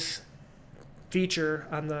 does this feature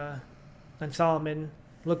on Solomon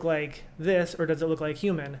look like this, or does it look like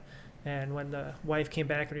human? And when the wife came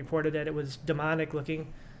back and reported that it was demonic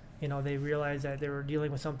looking, they realized that they were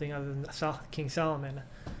dealing with something other than King Solomon.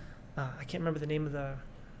 I can't remember the name of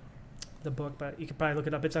the book, but you could probably look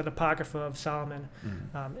it up. It's an Apocrypha of Solomon.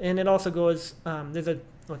 And it also goes, there's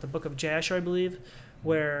the book of Jasher, I believe,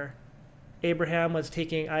 where Abraham was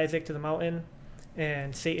taking Isaac to the mountain,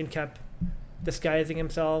 and Satan kept disguising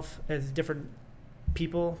himself as different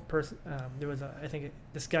people.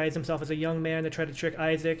 Disguised himself as a young man to try to trick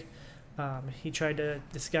Isaac. He tried to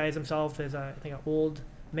disguise himself as an old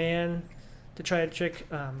man to try to trick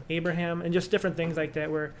Abraham, and just different things like that,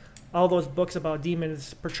 where all those books about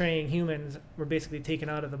demons portraying humans were basically taken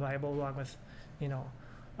out of the Bible, along with,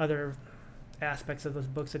 other aspects of those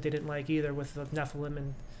books that they didn't like either, with the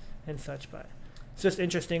Nephilim and such. But it's just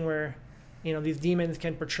interesting where these demons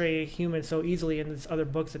can portray humans so easily in these other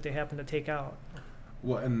books that they happen to take out.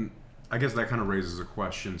 Well, and I guess that kind of raises a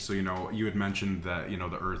question. So you had mentioned that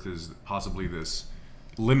the earth is possibly this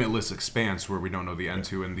limitless expanse where we don't know the end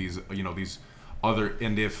to, and these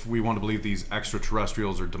and if we want to believe these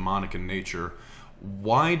extraterrestrials are demonic in nature,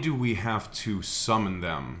 why do we have to summon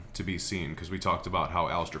them to be seen? Because we talked about how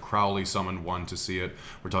Aleister Crowley summoned one to see it.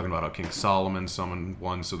 We're talking about how King Solomon summoned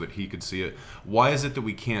one so that he could see it. Why is it that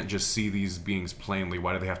we can't just see these beings plainly?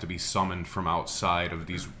 Why do they have to be summoned from outside of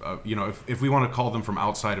these, if we want to call them from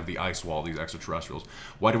outside of the ice wall, these extraterrestrials,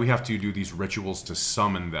 why do we have to do these rituals to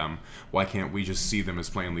summon them? Why can't we just see them as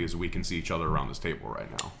plainly as we can see each other around this table right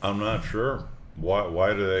now? I'm not sure. Why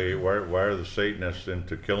are the Satanists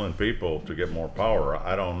into killing people to get more power?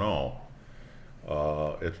 I don't know.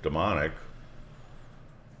 It's demonic,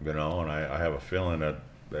 and I have a feeling that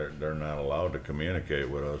they're not allowed to communicate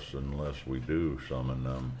with us unless we do summon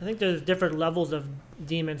them. I think there's different levels of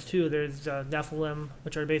demons too. There's Nephilim,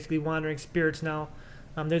 which are basically wandering spirits now.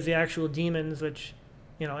 There's the actual demons, which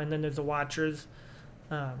and then there's the Watchers.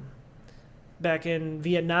 Back in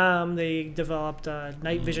Vietnam, they developed a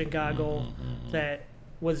night vision goggle that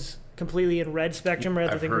was completely in red spectrum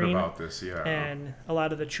rather I've than heard green. about this, yeah. And a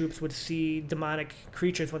lot of the troops would see demonic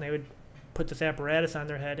creatures when they would put this apparatus on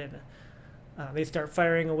their head, and they start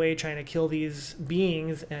firing away trying to kill these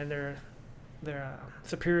beings, and their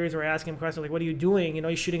superiors were asking them questions like, what are you doing?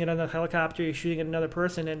 You're shooting at another helicopter, you're shooting at another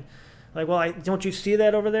person, and like, well, don't you see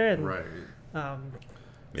that over there? And, Right.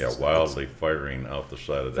 Wildly firing out the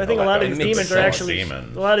side of the I think a lot of these helicopter. demons are actually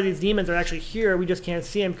Demons. a lot of these demons are actually here. We just can't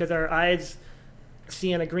see them because our eyes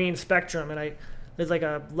see in a green spectrum, and there's like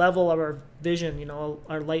a level of our vision.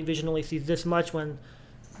 Our light vision only sees this much when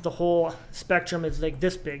the whole spectrum is like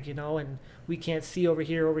this big. And we can't see over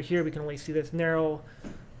here. Over here, we can only see this narrow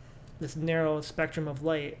spectrum of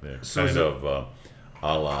light. Yeah, So kind of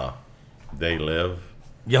a la They Live.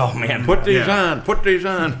 Yo, man, Put these on. Put these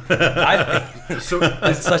on. I think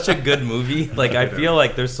it's such a good movie. Like, I feel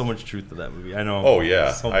like there's so much truth to that movie. I know. Oh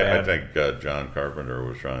yeah, so I bad. think John Carpenter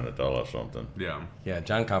was trying to tell us something. Yeah. Yeah,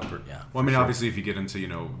 John Comfort. Yeah. Well, I mean, obviously, if you get into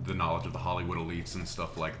the knowledge of the Hollywood elites and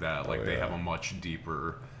stuff like that, like they yeah. have a much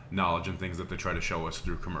deeper knowledge and things that they try to show us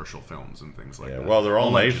through commercial films and things like Yeah, that. well, they're all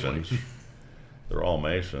Allegedly. Masons. They're all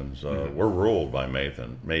Masons. We're ruled by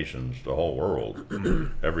Masons. The whole world,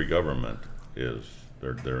 every government is.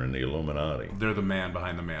 They're in the Illuminati. They're the man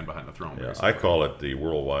behind the throne. Yeah, basically. I call it the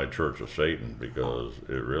Worldwide Church of Satan because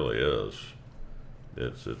it really is.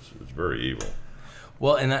 It's very evil.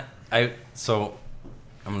 Well, and so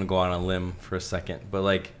I'm gonna go on a limb for a second, but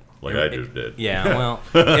like I just did. Yeah, well,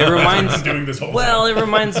 it reminds. I'm doing this whole well, time. it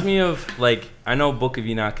reminds me of I know Book of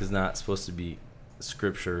Enoch is not supposed to be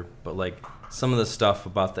scripture, but like some of the stuff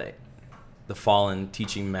about the fallen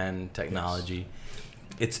teaching men technology.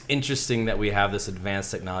 It's interesting that we have this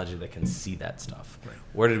advanced technology that can see that stuff. Right.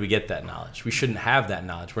 Where did we get that knowledge? We shouldn't have that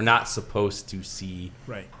knowledge. We're not supposed to see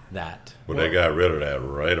that. Well, they got rid of that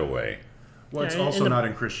right away. Well, it's Yeah, also in not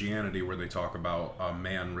in Christianity where they talk about a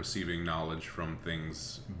man receiving knowledge from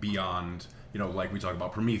things beyond, like we talk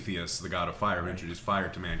about Prometheus, the god of fire, who introduced fire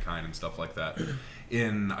to mankind and stuff like that.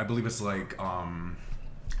 In, I believe it's like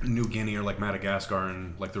New Guinea or like Madagascar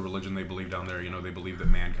and like the religion they believe down there, they believe that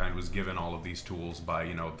mankind was given all of these tools by,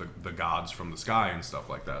 the gods from the sky and stuff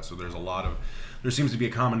like that. So there seems to be a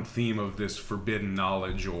common theme of this forbidden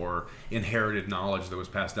knowledge or inherited knowledge that was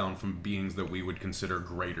passed down from beings that we would consider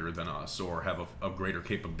greater than us or have a greater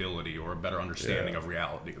capability or a better understanding of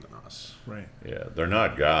reality than us. Right. Yeah, they're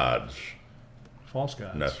not gods False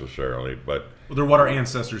gods. necessarily, but Well, they're what our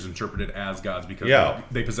ancestors interpreted as gods because Yeah.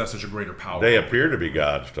 they possess such a greater power. they appear to be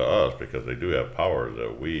gods to us because they do have powers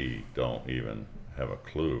that we don't even have a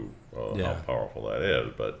clue Yeah. how powerful that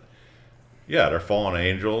is. But yeah, they're fallen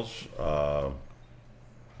angels.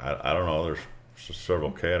 I don't know. There's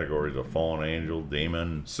several categories of fallen angel,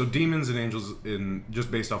 demon. So demons and angels,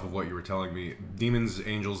 just based off of what you were telling me, demons,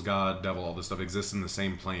 angels, God, devil, all this stuff exists in the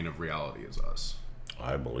same plane of reality as us.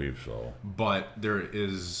 I believe so. But there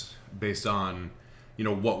is, based on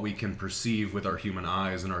what we can perceive with our human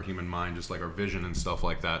eyes and our human mind, just like our vision and stuff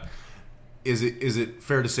like that, is it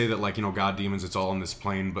fair to say that God, demons, it's all in this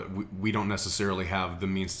plane, but we don't necessarily have the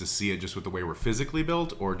means to see it just with the way we're physically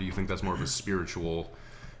built? Or do you think that's more of a spiritual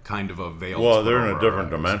kind of a veil? Well, they're in a over our different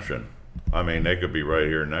eyes? dimension. I mean, they could be right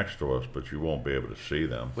here next to us, but you won't be able to see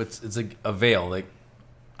them. It's a veil. Like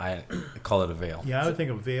I call it a veil. Yeah, I would think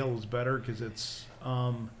a veil is better because it's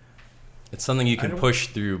It's something you I can don't- push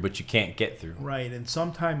through, but you can't get through. right, and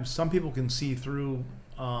sometimes some people can see through.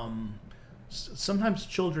 Sometimes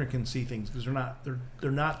children can see things because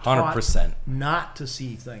they're not taught 100%. not to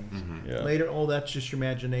see things. Yeah. Later, that's just your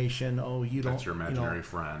imagination. Oh, you don't. That's your imaginary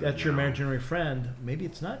friend. That's your imaginary friend. Maybe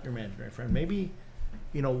it's not your imaginary friend. Maybe,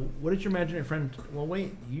 what is your imaginary friend? Well,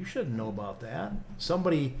 wait, you shouldn't know about that.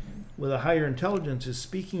 Somebody with a higher intelligence is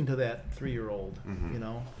speaking to that 3-year-old.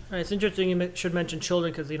 Right, it's interesting you should mention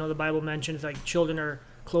children because the Bible mentions like children are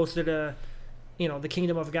closer to the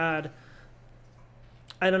kingdom of God.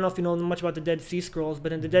 I don't know if you know much about the Dead Sea Scrolls,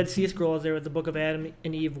 but in the Dead Sea Scrolls there was the Book of Adam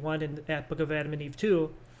and Eve 1 and the Book of Adam and Eve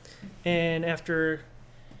 2, and after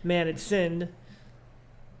man had sinned,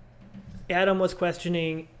 Adam was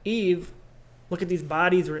questioning Eve. Look at these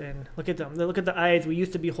bodies we're in. Look at them. Look at the eyes. We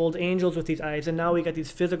used to behold angels with these eyes, and now we got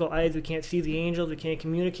these physical eyes. We can't see the angels. We can't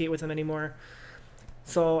communicate with them anymore.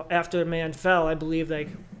 So after man fell, I believe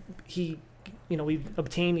we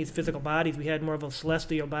obtained these physical bodies. We had more of a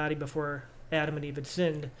celestial body before Adam and Eve had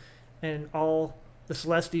sinned, and all the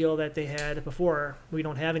celestial that they had before we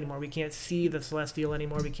don't have anymore. We can't see the celestial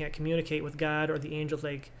anymore. We can't communicate with God or the angels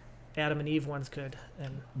like Adam and Eve ones could.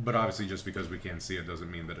 And But obviously, just because we can't see it doesn't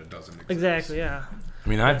mean that it doesn't exist. exactly, yeah. I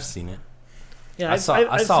mean, I've seen it. Yeah, I saw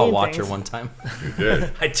a seen watcher things. one time. You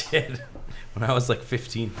did. I did when I was like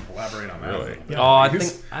 15. Elaborate on that. Really? Yeah. Oh, I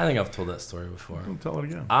think I've told that story before. Don't tell it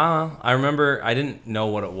again. I remember I didn't know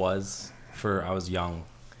what it was I was young,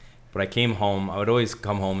 but I came home. I would always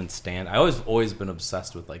come home and stand. I always been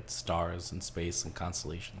obsessed with like stars and space and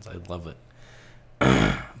constellations. I love it.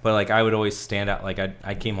 But like I would always stand out. Like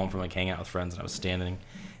I came home from like hanging out with friends and I was standing,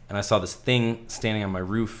 and I saw this thing standing on my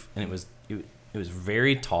roof, and it was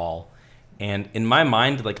very tall, and in my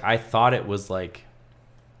mind like I thought it was like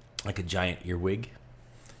a giant earwig,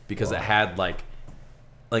 because it had like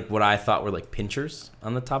what I thought were like pinchers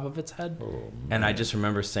on the top of its head. Oh, And I just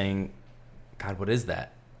remember saying, God, what is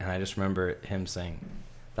that? And I just remember him saying,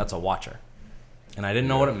 that's a watcher. And I didn't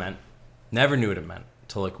know what it meant. Never knew what it meant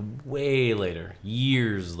till like way later,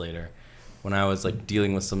 years later, when I was like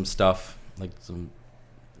dealing with some stuff, like some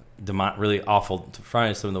really awful,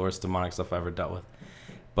 probably some of the worst demonic stuff I ever dealt with.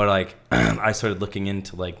 But like I started looking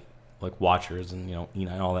into like watchers and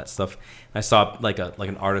and all that stuff. And I saw like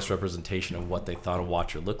an artist representation of what they thought a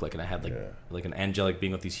watcher looked like, and I had like an angelic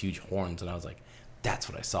being with these huge horns, and I was like, that's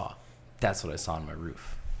what I saw. That's what I saw on my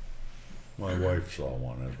roof. My wife saw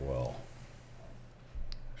one as well.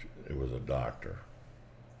 It was a doctor.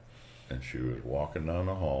 And she was walking down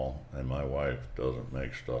the hall, and my wife doesn't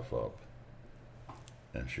make stuff up.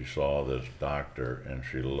 And she saw this doctor, and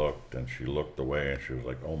she looked away, and she was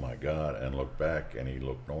like, oh my God, and looked back, and he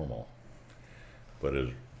looked normal. But his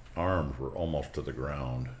arms were almost to the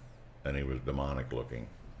ground, and he was demonic looking.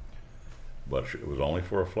 But it was only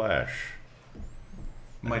for a flash.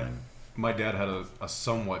 My dad had a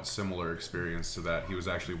somewhat similar experience to that. He was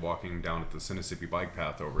actually walking down at the Sinisippi bike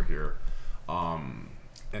path over here.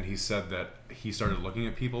 And he said that he started looking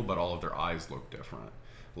at people, but all of their eyes looked different.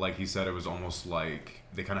 Like he said, it was almost like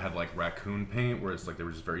they kind of had like raccoon paint, where it's like they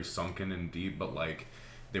were just very sunken and deep, but like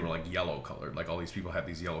they were like yellow colored. Like all these people had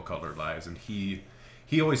these yellow colored eyes. And he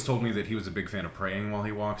always told me that he was a big fan of praying while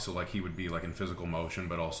he walked. So like he would be like in physical motion,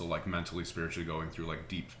 but also like mentally, spiritually going through like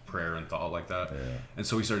deep prayer and thought like that. Yeah. And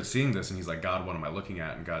so he started seeing this, and he's like, God, what am I looking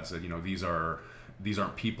at? And God said, these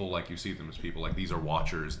aren't people like you see them as people. Like these are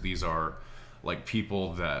watchers. These are like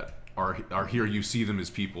people that are here. You see them as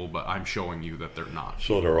people, but I'm showing you that they're not.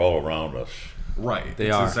 So they're all around us. Right. They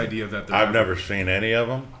it's are. This idea that I've never seen any of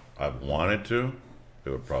them. I've wanted to. It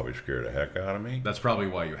would probably scare the heck out of me. That's probably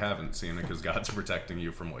why you haven't seen it, because God's protecting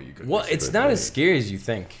you from what you could. Well, it's not as scary as you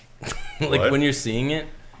think. Like What? when you're seeing it,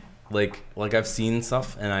 like I've seen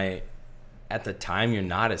stuff, and at the time you're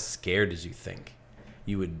not as scared as you think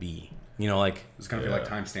you would be. Like it's kind of feel like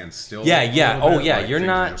time stands still. Yeah. Oh bit, yeah, like you're things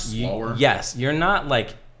are not. just slower. Yes, you're not like.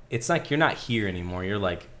 It's like you're not here anymore. You're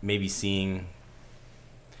like maybe seeing.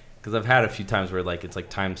 Because I've had a few times where like it's like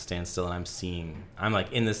time stands still, and I'm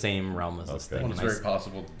like in the same realm as this thing. Well, it's and very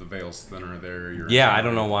possible that the veil's thinner there. You're I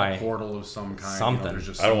don't know why. A portal of some kind. Something. There's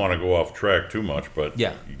just I don't want to go off track too much, but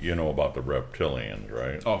Yeah. you know about the reptilians,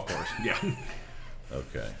 right? Oh, of course. Yeah.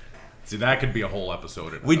 Okay. See, that could be a whole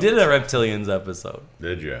episode. We did a reptilians episode.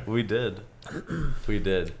 Did you? We did. We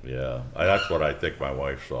did. Yeah. That's what I think my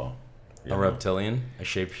wife saw. You A know? reptilian? A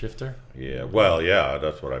shapeshifter? Yeah. Well, yeah,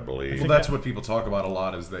 that's what I believe. Well, that's what people talk about a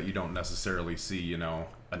lot, is that you don't necessarily see, an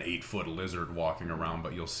 8-foot lizard walking around,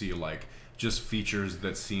 but you'll see like just features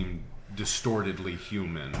that seem distortedly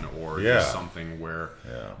human, or just something where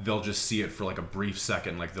they'll just see it for like a brief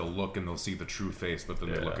second, like they'll look and they'll see the true face, but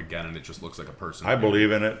then they look again and it just looks like a person. I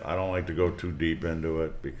believe in it. I don't like to go too deep into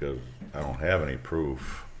it because I don't have any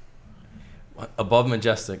proof. Above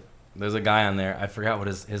Majestic, there's a guy on there. I forgot what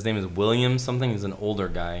his name is. William something. He's an older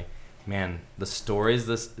guy. Man, the stories.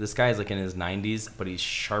 This guy is like in his 90s, but he's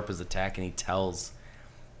sharp as a tack, and he tells.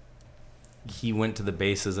 He went to the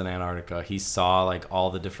bases in Antarctica. He saw like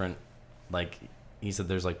all the different, like he said,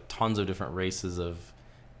 there's like tons of different races of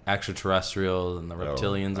extraterrestrials and the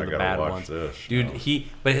reptilians and the bad ones. Dude,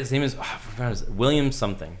 but his name is William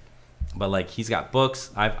something. But like he's got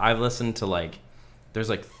books. I've listened to like there's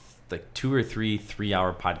like 2 or 3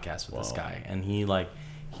 3-hour podcasts with this guy, and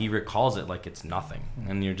he recalls it like it's nothing,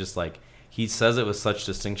 and you're just like, he says it with such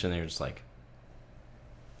distinction that you're just like,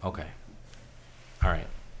 okay, all right,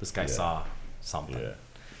 this guy saw something.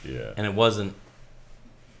 Yeah. And it wasn't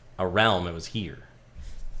a realm, it was here.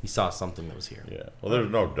 He saw something that was here. Yeah. Well, there's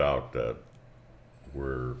no doubt that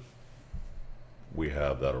we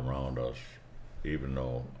have that around us, even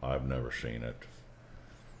though I've never seen it.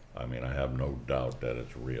 I mean, I have no doubt that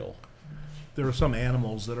it's real. There are some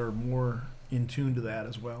animals that are more in tune to that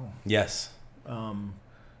as well. Yes.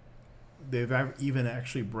 they've even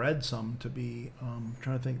actually bred some to be.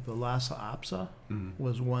 Trying to think, the Lhasa apso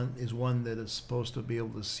is one that is supposed to be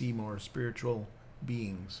able to see more spiritual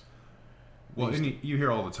beings. Well, and you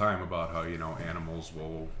hear all the time about how, animals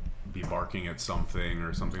will be barking at something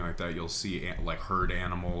or something like that. You'll see like herd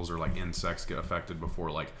animals or like insects get affected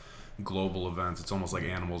before like global events. It's almost like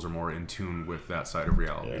animals are more in tune with that side of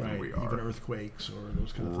reality than we are. Even earthquakes or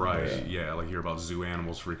those kind of things. Right, yeah. Like you hear about zoo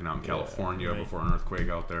animals freaking out in California before an earthquake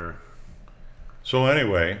out there. So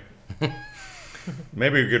anyway,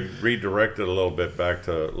 maybe we could redirect it a little bit back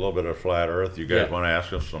to a little bit of flat Earth. You guys want to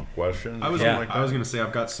ask us some questions? I was going to say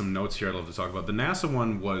I've got some notes here I'd love to talk about. The NASA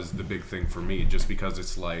one was the big thing for me, just because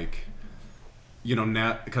it's like,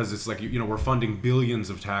 because it's like we're funding billions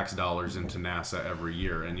of tax dollars into NASA every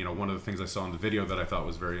year, and one of the things I saw in the video that I thought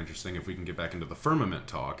was very interesting, if we can get back into the firmament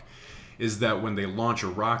talk, is that when they launch a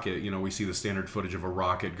rocket, we see the standard footage of a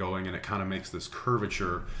rocket going, and it kind of makes this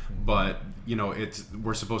curvature, but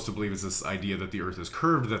we're supposed to believe it's this idea that the Earth is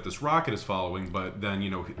curved that this rocket is following, but then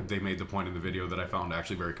they made the point in the video that I found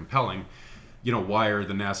actually very compelling. Why are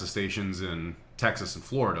the NASA stations in Texas and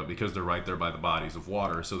Florida? Because they're right there by the bodies of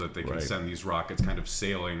water, so that they can send these rockets kind of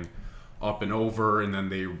sailing up and over, and then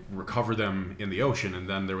they recover them in the ocean. And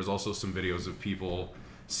then there was also some videos of people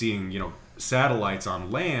seeing, satellites on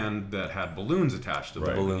land that had balloons attached to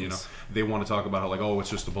them. Balloons. They want to talk about how it's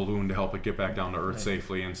just a balloon to help it get back down to Earth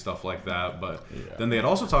safely and stuff like that. But then they had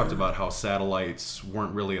also talked about how satellites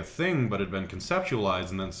weren't really a thing, but had been conceptualized,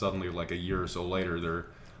 and then suddenly, like a year or so later,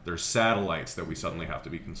 they're satellites that we suddenly have to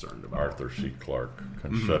be concerned about. Arthur C. Clarke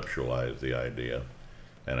conceptualized the idea,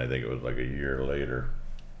 and I think it was like a year later,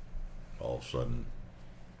 all of a sudden,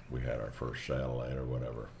 we had our first satellite or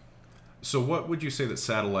whatever. So what would you say that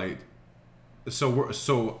satellite...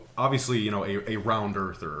 So obviously, a round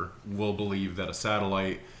earther will believe that a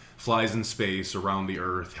satellite flies in space around the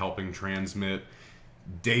Earth, helping transmit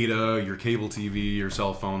data, your cable TV, your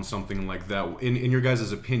cell phone, something like that. In your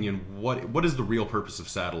guys' opinion, what is the real purpose of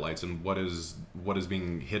satellites, and what is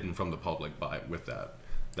being hidden from the public with that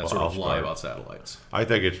sort of lie about satellites? I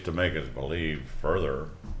think it's to make us believe further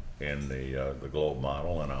in the globe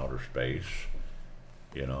model and outer space.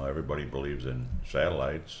 Everybody believes in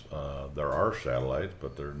satellites. There are satellites,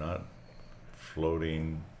 but they're not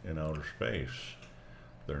floating in outer space.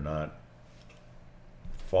 They're not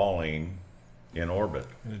falling in orbit.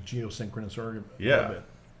 In a geosynchronous orbit. Yeah.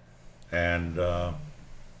 And,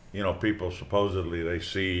 people supposedly, they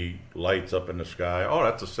see lights up in the sky. Oh,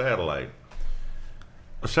 that's a satellite.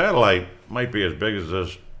 A satellite might be as big as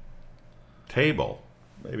this table,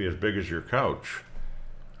 maybe as big as your couch.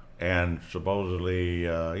 And supposedly,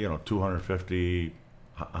 250,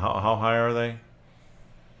 how high are they?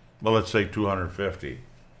 Well, let's say 250.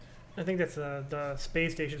 I think that's the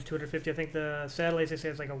space station's 250. I think the satellites, they say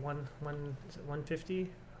it's like a 150.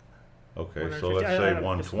 Okay, so let's say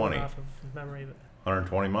 120. Off of memory, but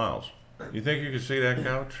 120 miles. You think you could see that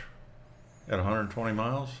couch at 120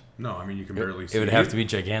 miles? No, I mean, you can barely see. It would have to be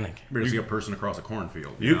gigantic. You barely see a person across a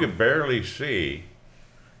cornfield. You could barely see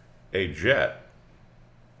a jet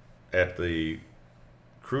at the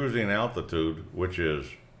cruising altitude, which is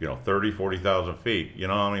 30,000, 40,000 feet. You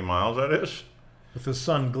know how many miles that is? With the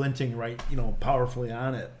sun glinting powerfully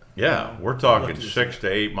on it. Yeah, we're talking 6 to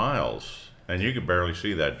 8 miles, and you can barely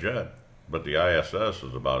see that jet. But the ISS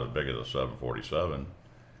is about as big as a 747.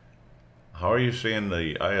 How are you seeing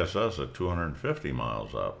the ISS at 250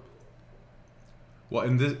 miles up? Well,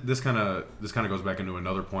 and this kind of goes back into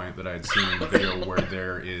another point that I had seen in the video, where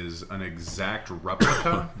there is an exact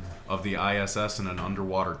replica of the ISS in an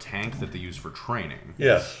underwater tank that they use for training.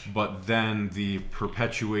 Yes. But then the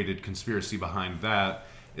perpetuated conspiracy behind that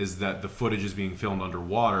is that the footage is being filmed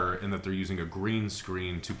underwater, and that they're using a green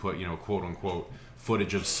screen to put, quote unquote,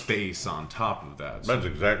 footage of space on top of that. That's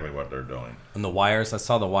exactly what they're doing. And the wires, I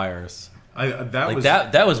saw the wires.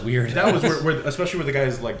 That was weird. That was where especially where the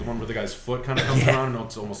guy's like the one where the guy's foot kind of comes around, and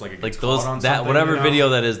it's almost like it gets caught on something, whatever video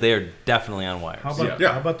that is, they are definitely on wires. How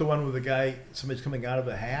about the one with somebody's coming out of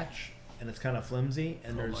the hatch and it's kind of flimsy,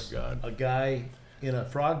 and there's a guy in a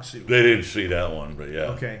frog suit. They didn't see that one, but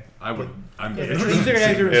yeah. Okay. these are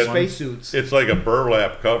guys in spacesuits. It's like a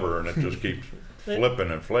burlap cover, and it just keeps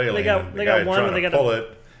flipping and flailing. They got one where they got pull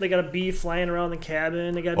it. They got a bee flying around the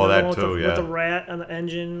cabin. They got another one with a rat on the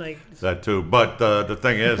engine. That too. But the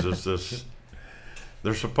thing is this: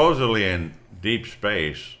 they're supposedly in deep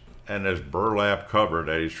space, and this burlap cover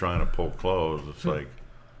that he's trying to pull closed. It's like,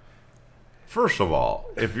 first of all,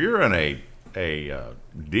 if you're in a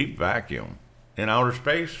deep vacuum in outer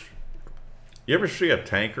space, you ever see a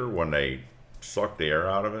tanker when they suck the air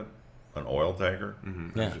out of it? An oil tanker?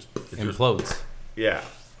 Mm-hmm. Yeah, it implodes. Yeah.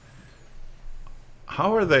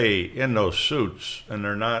 how are they in those suits and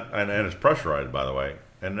they're not, and it's pressurized, by the way,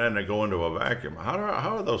 and then they go into a vacuum? How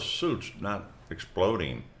are those suits not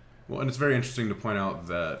exploding? Well, and it's very interesting to point out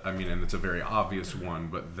that, I mean, and it's a very obvious one,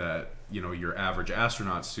 but that, your average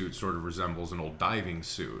astronaut suit sort of resembles an old diving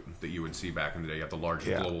suit that you would see back in the day. You have the large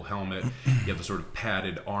global helmet, you have the sort of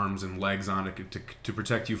padded arms and legs on it to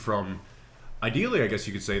protect you from, ideally, I guess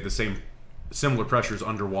you could say, the similar pressures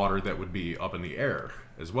underwater that would be up in the air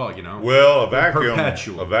as well, Well, a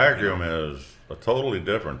Perpetual, vacuum is a totally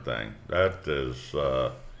different thing. That is...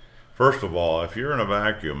 First of all, if you're in a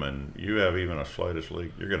vacuum and you have even a slightest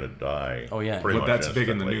leak, you're going to die. Oh yeah, pretty but much that's big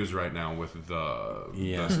in the instantly. news right now with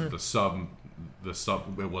the sub.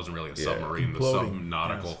 It wasn't really a submarine. The Imploding.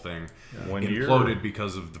 subnautical thing When imploded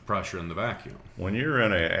because of the pressure in the vacuum. When you're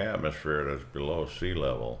in an atmosphere that's below sea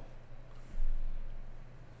level,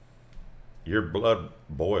 your blood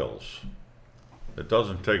boils. It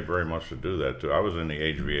doesn't take very much to do that. I was in the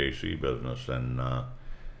HVAC business, and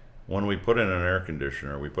when we put in an air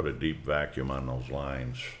conditioner, we put a deep vacuum on those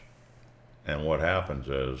lines. And what happens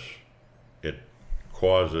is it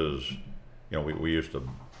causes, we used to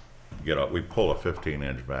we pull a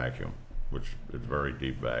 15-inch vacuum, which is a very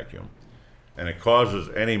deep vacuum. And it causes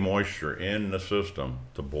any moisture in the system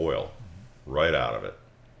to boil right out of it.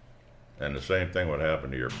 And the same thing would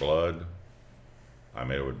happen to your blood. I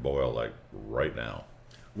mean, it would boil like right now.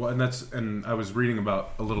 Well, and I was reading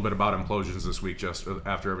about a little bit about implosions this week, just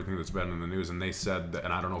after everything that's been in the news, and they said that,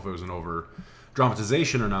 and I don't know if it was an over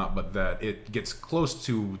dramatization or not, but that it gets close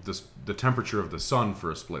to the temperature of the sun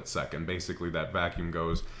for a split second. Basically, that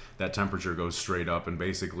temperature goes straight up, and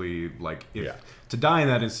basically, like, to die in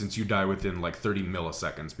that instance, you die within like 30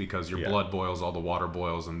 milliseconds because your blood boils, all the water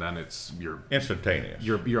boils, and then you're instantaneous.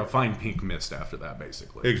 You're a fine pink mist after that,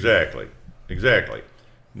 basically. Exactly.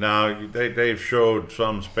 Now, they've showed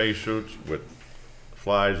some spacesuits with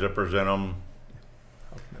fly zippers in them.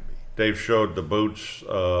 How can that be? They've showed the boots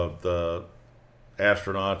of the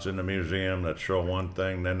astronauts in the museum that show one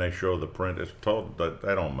thing, then they show the print. It's told that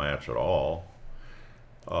they don't match at all.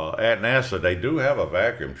 At NASA, they do have a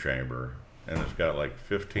vacuum chamber, and it's got like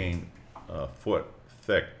 15-foot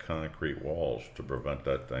thick concrete walls to prevent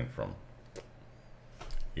that thing from,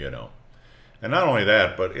 And not only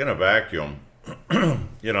that, but in a vacuum,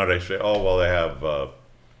 they say, oh, well, they have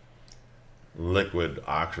liquid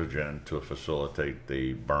oxygen to facilitate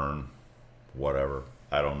the burn, whatever.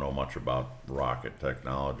 I don't know much about rocket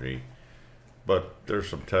technology, but there's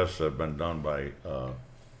some tests that have been done by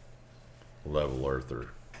level earther.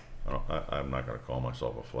 I'm not going to call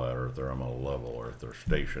myself a flat earther. I'm a level earther,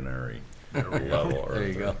 stationary level earther. There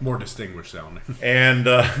you go. More distinguished sounding. And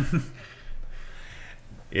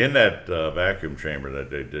in that vacuum chamber that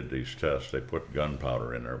they did these tests, they put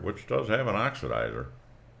gunpowder in there, which does have an oxidizer.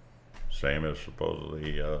 Same as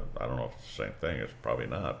supposedly, I don't know if it's the same thing, it's probably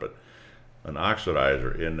not, but an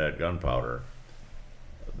oxidizer in that gunpowder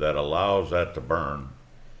that allows that to burn,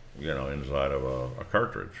 inside of a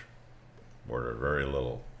cartridge where there's very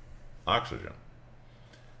little oxygen.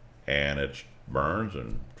 And it burns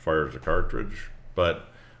and fires the cartridge. But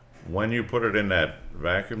when you put it in that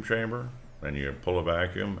vacuum chamber, and you pull a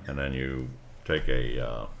vacuum, and then you take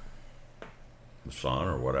the sun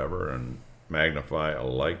or whatever and magnify a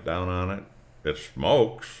light down on it, it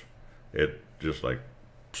smokes. It just like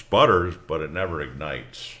sputters, but it never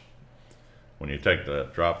ignites. When you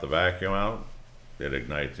drop the vacuum out, it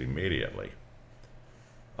ignites immediately.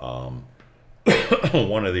 One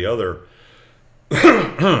of the other,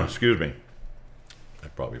 excuse me, I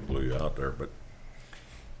probably blew you out there, but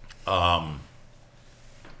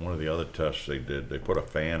one of the other tests they did, they put a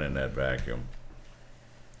fan in that vacuum,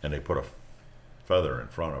 and they put a feather in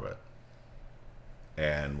front of it.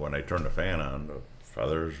 And when they turned the fan on, the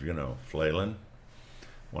feathers, flailing.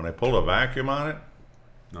 When they pulled a vacuum on it,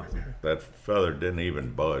 Nothing. that feather didn't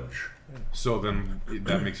even budge. So then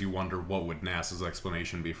that makes you wonder, what would NASA's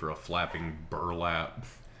explanation be for a flapping burlap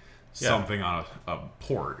something on a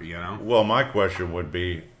port, Well, my question would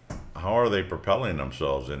be, how are they propelling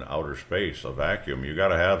themselves in outer space? A vacuum, you got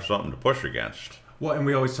to have something to push against. Well, and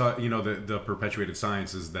we always talk, the perpetuated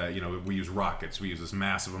science is that, we use rockets. We use this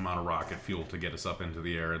massive amount of rocket fuel to get us up into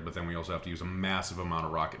the air, but then we also have to use a massive amount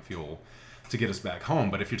of rocket fuel to get us back home.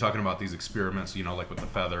 But if you're talking about these experiments, like with the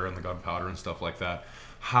feather and the gunpowder and stuff like that,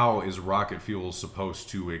 how is rocket fuel supposed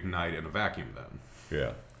to ignite in a vacuum then?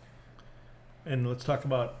 Yeah. And let's talk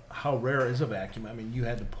about how rare is a vacuum. I mean, you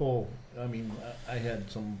had to pull. I mean, I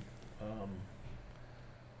had some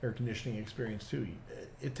air conditioning experience too.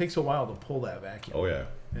 It takes a while to pull that vacuum. Oh, yeah.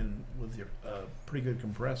 And with your pretty good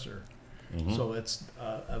compressor. Mm-hmm. So it's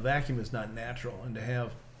a vacuum is not natural. And to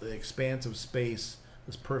have the expanse of space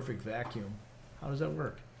this perfect vacuum. How does that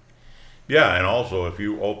work? Yeah, and also if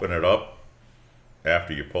you open it up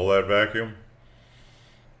after you pull that vacuum,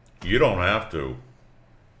 you don't have to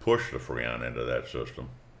push the Freon into that system.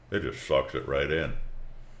 It just sucks it right in.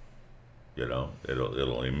 You know,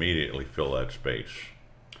 it'll immediately fill that space.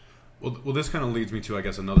 Well, this kind of leads me to, I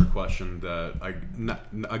guess, another question that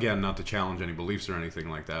not to challenge any beliefs or anything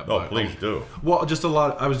like that. No, but, please do. Well, just a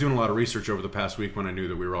lot. I was doing a lot of research over the past week when I knew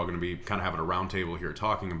that we were all going to be kind of having a roundtable here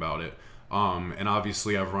talking about it. And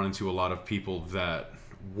obviously, I've run into a lot of people that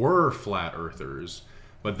were flat earthers,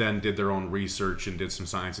 but then did their own research and did some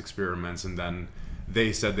science experiments, and then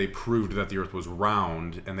they said they proved that the Earth was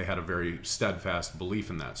round, and they had a very steadfast belief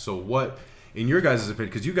in that. So what, in your guys' opinion,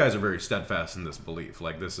 because you guys are very steadfast in this belief,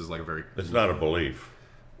 like this is like a very... It's not a belief.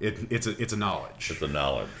 It's a knowledge. It's a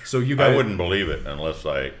knowledge. So you guys... I wouldn't believe it unless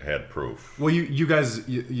I had proof. Well, you guys,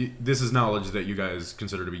 this is knowledge that you guys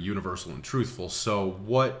consider to be universal and truthful. So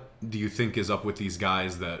what do you think is up with these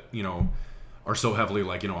guys that, you know, are so heavily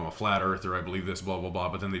like, you know, I'm a flat earther, I believe this, blah, blah, blah,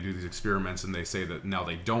 but then they do these experiments and they say that now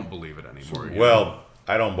they don't believe it anymore. Well,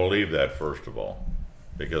 I don't believe that, first of all,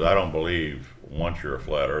 because I don't believe once you're a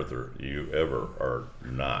flat earther, you ever are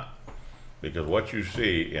not. Because what you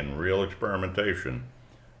see in real experimentation,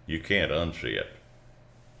 you can't unsee it.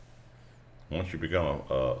 Once you become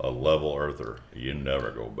a level earther, you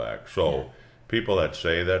never go back. So people that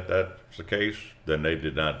say that that's the case, then they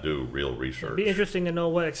did not do real research. It'd be interesting to know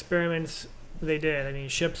what experiments they did. I mean,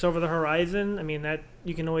 ships over the horizon. I mean, that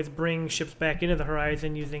you can always bring ships back into the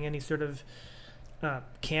horizon using any sort of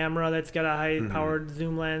camera that's got a high-powered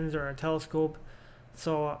zoom lens or a telescope.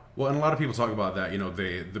 So well, and a lot of people talk about that. You know,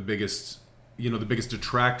 the biggest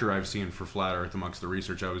detractor I've seen for flat Earth amongst the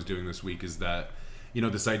research I was doing this week is that, you know,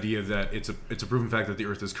 this idea that it's a proven fact that the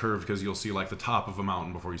Earth is curved because you'll see like the top of a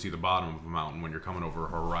mountain before you see the bottom of a mountain when you're coming over a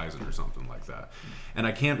horizon or something like that. And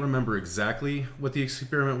I can't remember exactly what the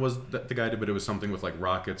experiment was that the guy did, but it was something with like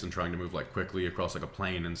rockets and trying to move like quickly across like a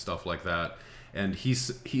plane and stuff like that. And he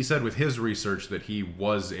said with his research that he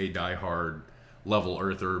was a diehard level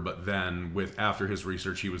earther, but then after his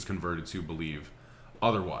research he was converted to believe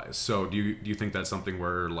otherwise. So do you think that's something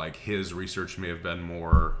where like his research may have been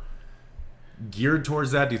more geared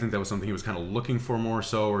towards that? Do you think that was something he was kind of looking for more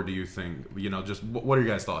so, or do you think, you know, just what are your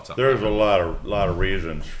guys' thoughts on that? There's a lot of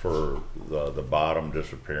reasons for the bottom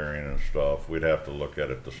disappearing and stuff. We'd have to look at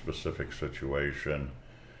it, the specific situation.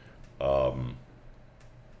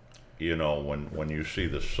 You know, when you see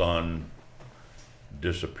the sun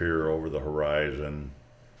disappear over the horizon,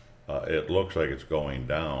 it looks like it's going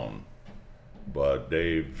down. But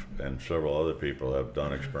Dave and several other people have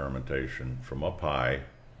done experimentation from up high,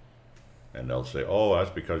 and they'll say, oh, that's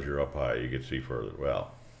because you're up high, you can see further.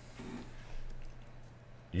 Well,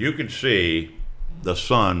 you can see the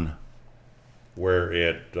sun where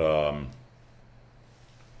it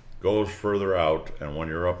goes further out, and when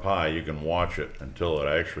you're up high, you can watch it until it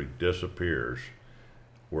actually disappears,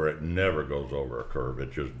 where it never goes over a curve.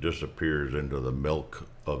 It just disappears into the milk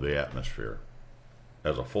of the atmosphere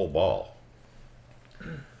as a full ball.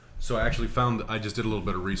 So I just did a little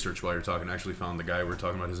bit of research while you're talking. I actually found the guy we're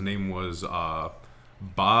talking about. His name was Bob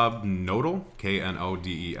Knodel,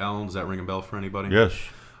 Knodel. Does that ring a bell for anybody? Yes.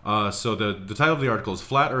 So the title of the article is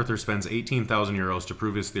Flat Earther Spends 18,000 euros to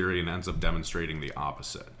prove his theory and ends up demonstrating the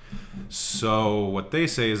opposite. So what they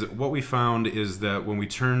say is that what we found is that when we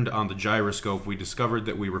turned on the gyroscope, we discovered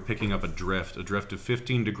that we were picking up a drift of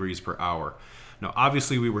 15 degrees per hour. Now,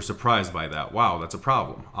 obviously, we were surprised by that. Wow, that's a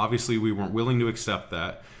problem. Obviously, we weren't willing to accept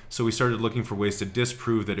that, so we started looking for ways to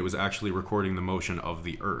disprove that it was actually recording the motion of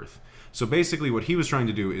the Earth. So basically, what he was trying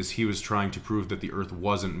to do is he was trying to prove that the Earth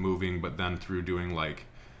wasn't moving, but then through doing like,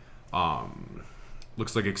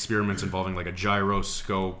 looks like experiments involving like a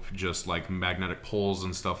gyroscope, just like magnetic poles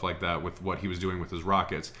and stuff like that with what he was doing with his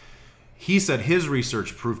rockets. He said his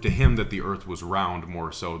research proved to him that the Earth was round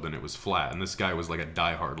more so than it was flat, and this guy was like a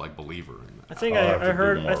diehard like believer in that. I think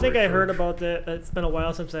I heard about that. It's been a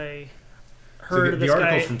while since I heard of this guy. The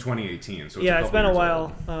article's from 2018, so it's been a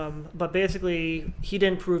while. But basically, he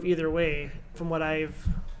didn't prove either way, from what I've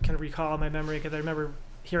can recall in my memory, because I remember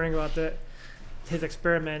hearing about his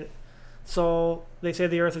experiment. So they say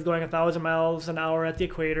the Earth is going 1,000 miles an hour at the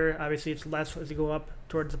equator. Obviously, it's less as you go up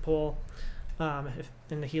towards the pole.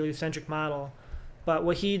 In the heliocentric model. But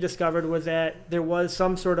what he discovered was that there was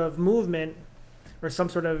some sort of movement or some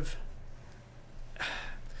sort of...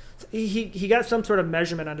 He got some sort of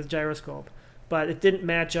measurement on his gyroscope, but it didn't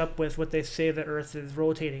match up with what they say the Earth is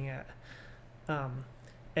rotating at.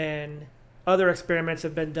 And other experiments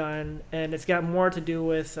have been done, and it's got more to do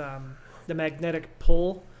with the magnetic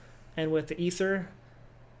pull and with the ether.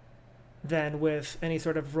 than with any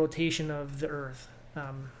sort of rotation of the Earth.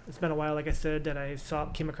 It's been a while, like I said, that I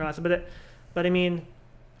came across it, but I mean,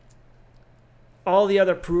 all the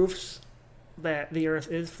other proofs that the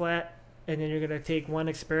Earth is flat, and then you're going to take one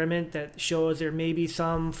experiment that shows there may be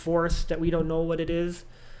some force that we don't know what it is,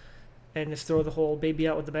 and just throw the whole baby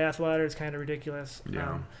out with the bathwater is kind of ridiculous.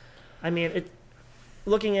 Yeah. I mean,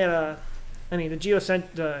 looking at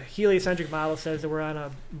the heliocentric model says that we're on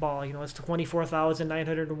a ball. It's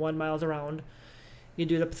 24,901 miles around. You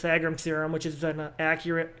do the Pythagorean theorem, which is an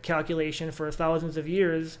accurate calculation for thousands of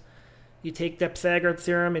years. You take that Pythagorean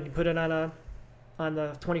theorem and you put it on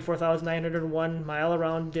the 24,901 mile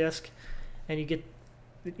around disk, and you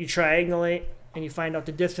triangulate and you find out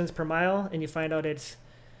the distance per mile, and you find out it's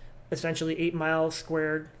essentially 8 miles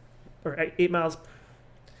squared, or 8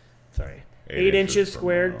 inches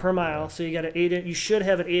squared per mile. Yeah. So you got you should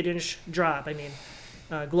have an 8-inch drop. I mean,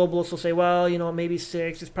 globalists will say, well, maybe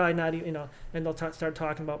 6. It's probably not even, and they'll start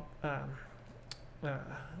talking about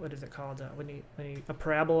what is it called a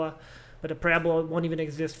parabola, but a parabola won't even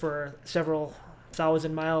exist for several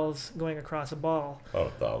thousand miles going across a ball.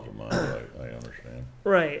 About 1,000 miles, I understand.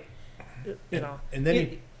 Right. And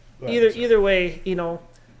then either way,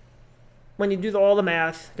 when you do all the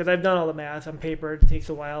math, because I've done all the math on paper, it takes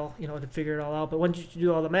a while, to figure it all out. But once you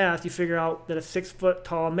do all the math, you figure out that a 6-foot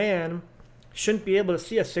tall man shouldn't be able to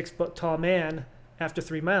see a 6-foot tall man after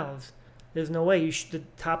 3 miles. There's no way. The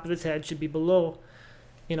top of his head should be below,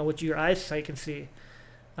 what your eyesight can see,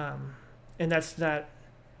 and that's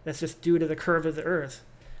just due to the curve of the Earth.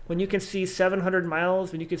 When you can see 700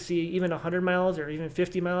 miles, when you can see even 100 miles or even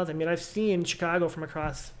 50 miles, I mean, I've seen Chicago from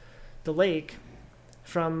across the lake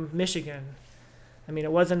from Michigan. I mean,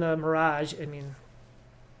 it wasn't a mirage. I mean,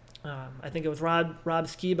 I think it was Rob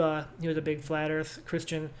Skiba. He was a big flat Earth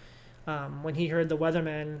Christian. When he heard the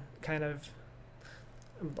weatherman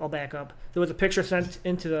I'll back up. There was a picture sent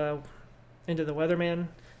into the weatherman,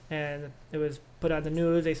 and it was put on the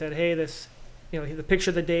news. They said, hey, the picture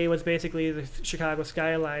of the day was basically the Chicago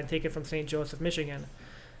skyline taken from St. Joseph, Michigan.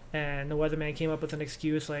 And the weatherman came up with an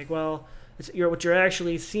excuse like, well, what you're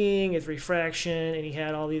actually seeing is refraction, and he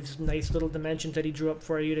had all these nice little dimensions that he drew up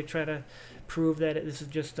for you to try to prove that this is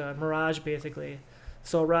just a mirage, basically.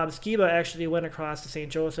 So Rob Skiba actually went across to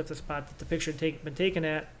St. Joseph, the spot that the picture had been taken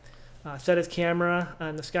at, set his camera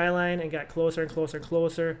on the skyline, and got closer and closer and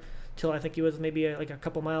closer till I think he was maybe a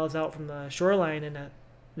couple miles out from the shoreline, and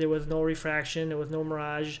there was no refraction, there was no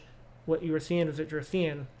mirage. What you were seeing was what you were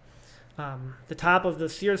seeing. The top of the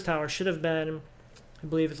Sears Tower should have been, I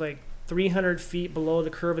believe it's like 300 feet below the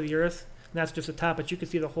curve of the Earth. And that's just the top, but you could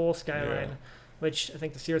see the whole skyline, which I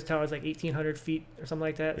think the Sears Tower is like 1,800 feet or something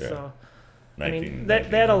like that. Yeah. So, I mean,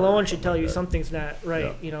 that alone should tell you like something's not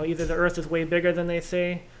right. Yeah. Either the Earth is way bigger than they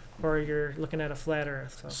say, or you're looking at a flat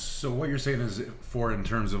Earth. So what you're saying is, in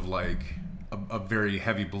terms of like a very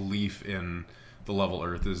heavy belief in the level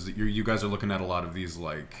Earth, is that you guys are looking at a lot of these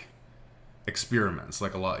like experiments,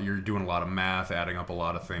 like you're doing a lot of math, adding up a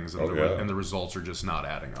lot of things, and, and the results are just not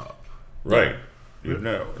adding up. Right.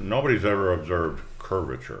 Nobody's ever observed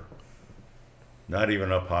curvature, not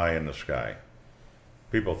even up high in the sky.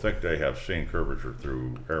 People think they have seen curvature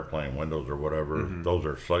through airplane windows or whatever. Mm-hmm. Those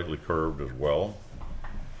are slightly curved as well.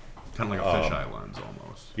 Kind of like a fisheye lens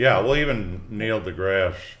almost. Yeah, well, even Neil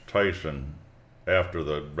deGrasse Tyson, after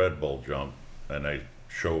the Red Bull jump, and they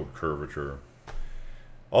showed curvature.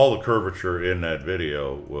 All the curvature in that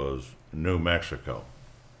video was New Mexico.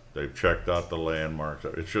 They've checked out the landmarks.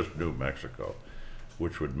 It's just New Mexico,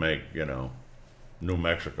 which would make, New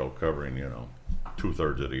Mexico covering,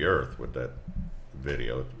 2/3 of the Earth with that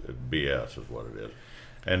video. BS is what it is.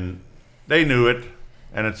 And they knew it,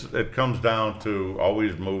 and it comes down to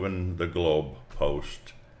always moving the globe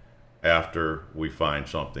post after we find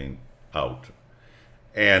something out.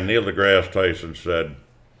 And Neil deGrasse Tyson said,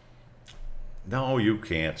 no, you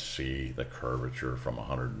can't see the curvature from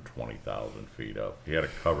 120,000 feet up. He had to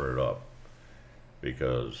cover it up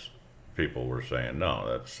because people were saying, no,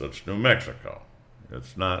 that's New Mexico.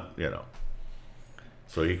 It's not,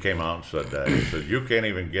 So he came out and said that. He said, you can't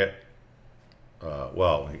even get, he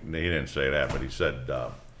didn't say that, but he said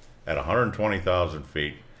at 120,000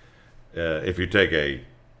 feet, if you take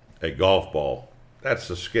a golf ball, that's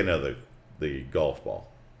the skin of the golf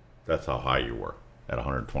ball. That's how high you were at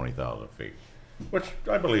 120,000 feet. Which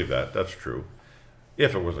I believe that's true,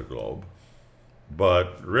 if it was a globe.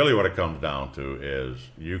 But really what it comes down to is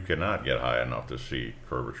you cannot get high enough to see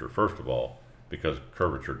curvature, first of all, because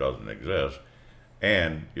curvature doesn't exist,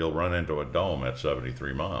 and you'll run into a dome at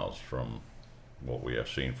 73 miles from what we have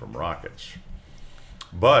seen from rockets.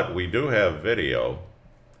 But we do have video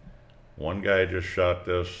One guy just shot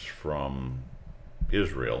this from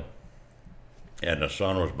Israel, and the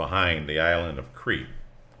sun was behind the island of Crete,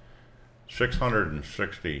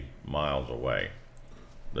 660 miles away.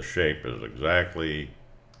 The shape is exactly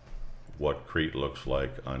what Crete looks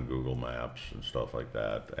like on Google Maps and stuff like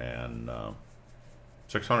that. And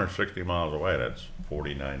 660 miles away, that's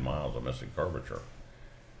 49 miles of missing curvature.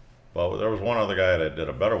 Well, there was one other guy that did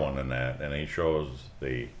a better one than that, and he shows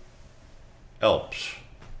the Alps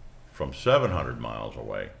from 700 miles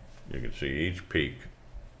away. You can see each peak,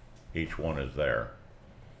 each one is there.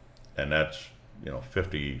 And that's,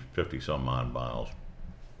 50 some odd miles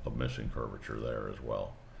of missing curvature there as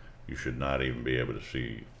well. You should not even be able to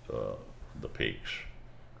see the peaks.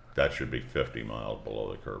 That should be 50 miles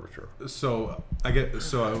below the curvature. So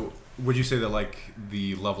would you say that like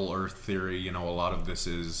the level Earth theory, a lot of this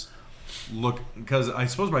is because I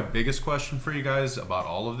suppose my biggest question for you guys about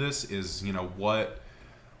all of this is,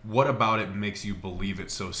 what about it makes you believe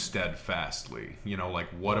it so steadfastly?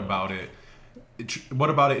 What about it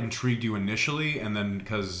intrigued you initially, and then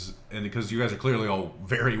because you guys are clearly all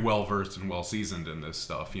very well versed and well seasoned in this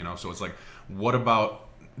stuff, so it's like, what about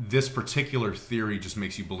this particular theory just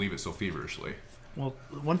makes you believe it so feverishly? Well,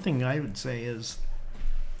 one thing I would say is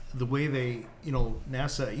the way they,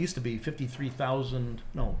 NASA, it used to be 53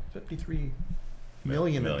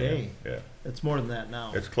 million a day. Yeah. It's more than that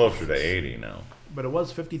now. It's closer to 80 now. But it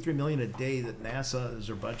was 53 million a day that NASA is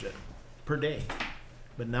their budget per day.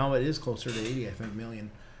 But now it is closer to 80, I think,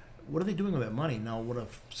 million. What are they doing with that money? Now, what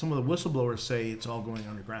if some of the whistleblowers say it's all going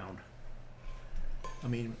underground? I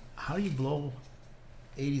mean, how do you blow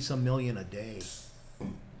 80-some million a day?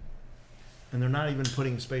 And they're not even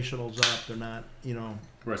putting space shuttles up. They're not,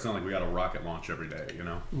 Where it's not like we got a rocket launch every day,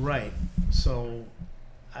 Right. So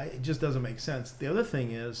it just doesn't make sense. The other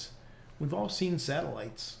thing is, we've all seen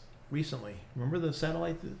satellites recently. Remember the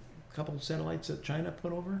couple of satellites that China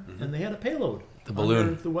put over? Mm-hmm. And they had a payload. The balloon.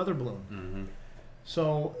 Under the weather balloon. Mm-hmm.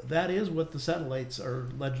 So that is what the satellites are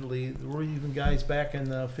allegedly. There were even guys back in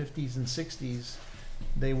the 50s and 60s.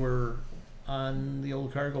 They were on the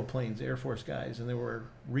old cargo planes, Air Force guys, and they were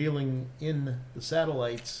reeling in the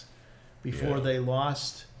satellites before they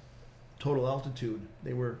lost total altitude.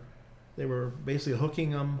 They were basically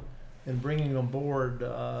hooking them and bringing them aboard.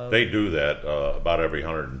 They do that about every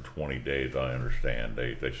 120 days, I understand.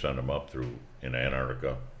 They send them up in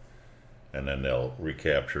Antarctica, and then they'll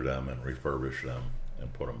recapture them and refurbish them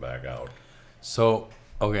and put them back out. So,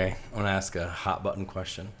 okay, I want to ask a hot button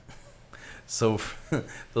question. So,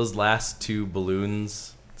 those last two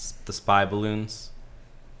balloons, the spy balloons,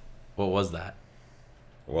 what was that?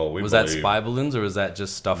 Well, was that spy balloons, or was that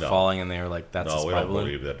just stuff falling and they were like, that's a spy balloon? No, we don't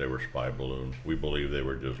believe that they were spy balloons. We believe they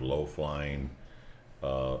were just low-flying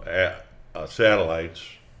satellites,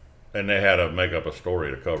 and they had to make up a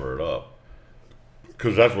story to cover it up.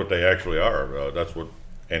 Because that's what they actually are. That's what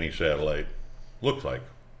any satellite looks like.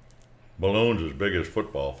 Balloons as big as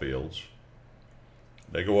football fields.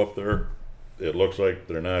 They go up there. It looks like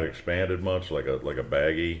they're not expanded much, like a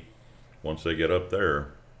baggie. Once they get up there,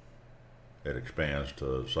 it expands to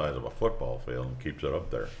the size of a football field and keeps it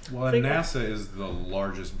up there. Well, and NASA is the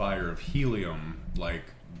largest buyer of helium, like,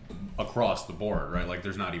 across the board, right? Like,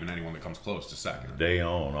 there's not even anyone that comes close to second. They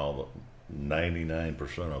own all the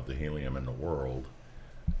 99% of the helium in the world,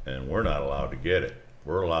 and we're not allowed to get it.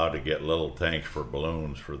 We're allowed to get little tanks for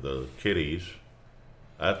balloons for the kiddies.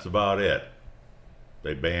 That's about it.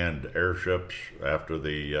 They banned airships after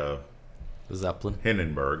the Zeppelin.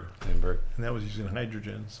 Hindenburg. And that was using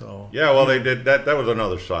hydrogen, so... Yeah, well, they did that. That was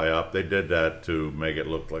another psyop. They did that to make it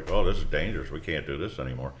look like, oh, this is dangerous. We can't do this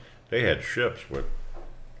anymore. They had ships with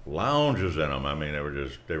lounges in them. I mean,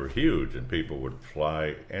 they were huge, and people would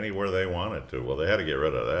fly anywhere they wanted to. Well, they had to get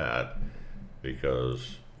rid of that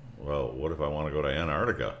because, well, what if I want to go to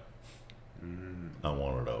Antarctica on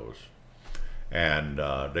one of those? And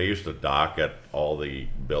they used to dock at all the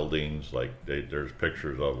buildings. Like there's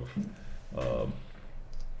pictures of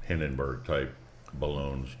Hindenburg type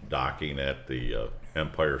balloons docking at the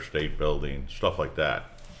Empire State Building, stuff like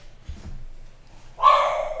that.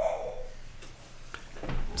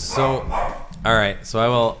 So, all right. So I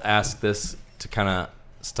will ask this to kind of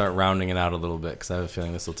start rounding it out a little bit because I have a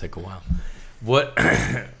feeling this will take a while. What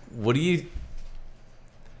do you,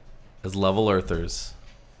 as level earthers,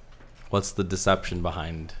 what's the deception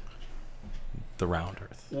behind the round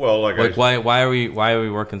Earth? Well, why are we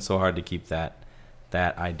working so hard to keep that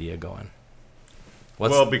idea going?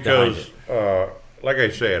 Because like I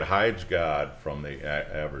say, it hides God from the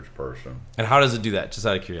average person. And how does it do that? Just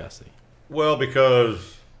out of curiosity. Well,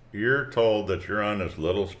 because you're told that you're on this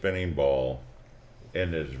little spinning ball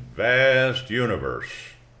in this vast universe,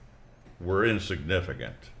 we're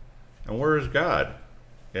insignificant. And where is God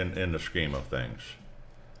in the scheme of things?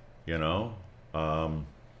 You know?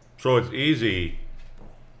 So it's easy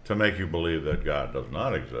to make you believe that God does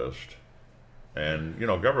not exist. And, you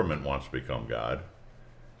know, government wants to become God.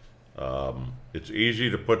 It's easy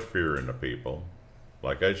to put fear into people.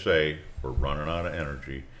 Like I say, we're running out of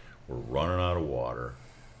energy. We're running out of water.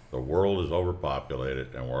 The world is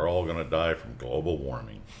overpopulated, and we're all going to die from global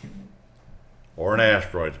warming. Or an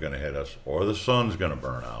asteroid's going to hit us, or the sun's going to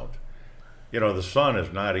burn out. You know, the sun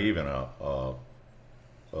is not even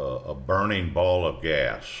a burning ball of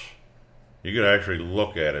gas. You could actually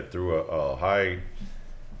look at it through a high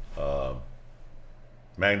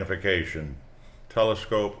magnification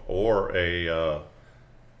telescope or a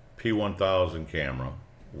P1000 camera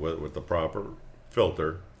with the proper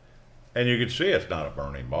filter, and you can see it's not a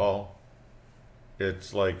burning ball.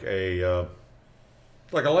 It's like a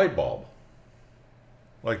light bulb,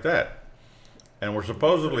 like that. And we're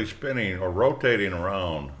supposedly spinning or rotating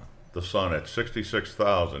around the sun at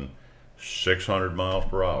 66,600 miles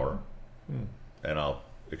per hour. And I'll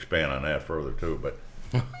expand on that further too. But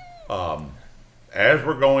as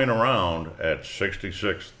we're going around at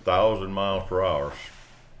 66,000 miles per hour,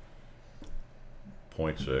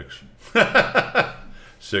 0.6,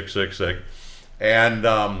 666,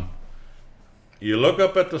 and you look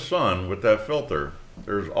up at the sun with that filter,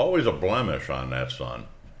 there's always a blemish on that sun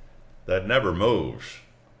that never moves.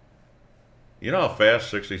 You know how fast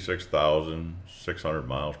 66,600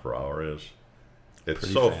 miles per hour is? It's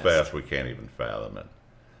Pretty so fast. we can't even fathom it.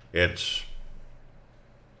 It's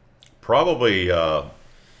probably, I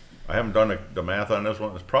haven't done the math on this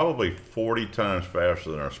one, it's probably 40 times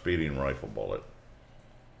faster than our speeding rifle bullet.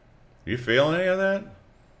 You feel any of that?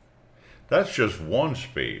 That's just one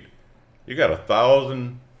speed. You got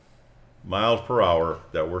 1,000 miles per hour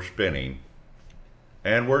that we're spinning,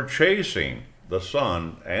 and we're chasing the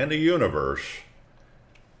sun and the universe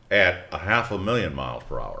at 500,000 miles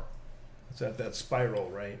per hour. It's at that spiral,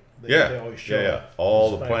 right? They Yeah, always show yeah.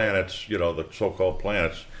 All the spiral. planets, you know, the so-called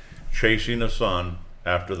planets, chasing the sun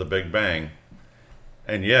after the Big Bang.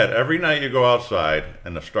 And yet, every night you go outside,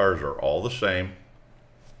 and the stars are all the same.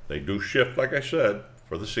 They do shift, like I said,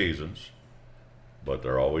 for the seasons, but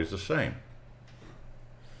they're always the same.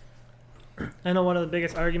 I know one of the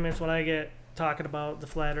biggest arguments when I get talking about the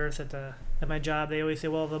flat Earth at my job, they always say,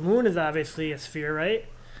 "Well, the moon is obviously a sphere, right?"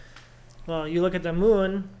 Well, you look at the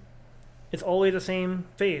moon; it's always the same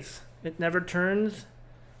face. It never turns.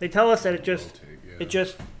 They tell us that it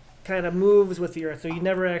just kind of moves with the Earth, so you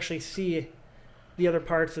never actually see the other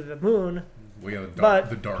parts of the moon. We got But-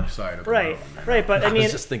 the dark side of the Right, moon. right. But I I mean,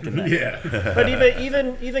 was just thinking that. Yeah. but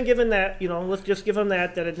even given that, you know, let's just give them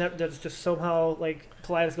that that's just somehow like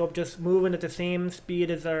kaleidoscope just moving at the same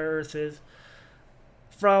speed as our Earth is.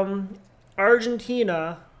 From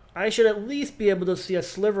Argentina, I should at least be able to see a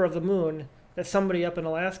sliver of the moon that somebody up in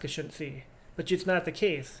Alaska shouldn't see, but it's not the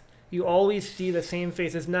case. You always see the same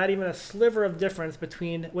face. There's not even a sliver of difference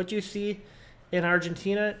between what you see in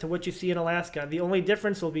Argentina to what you see in Alaska. The only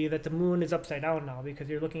difference will be that the moon is upside down now because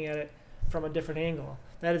you're looking at it from a different angle.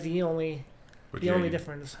 That is the only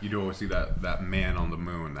difference. You do always see that man on the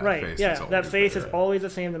moon. That Right, face yeah, is always that face is there. always the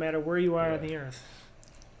same no matter where you are on Yeah. the Earth.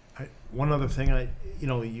 One other thing,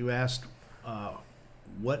 you asked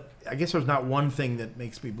what. I guess there's not one thing that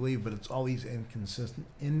makes me believe, but it's all these inconsistencies.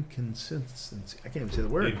 I can't even say the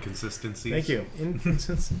word. Inconsistencies. Thank you.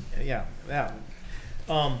 Inconsistent. Yeah, that.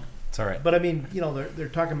 It's all right. But I mean, they're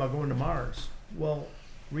talking about going to Mars. Well,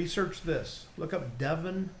 research this. Look up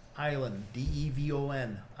Devon Island,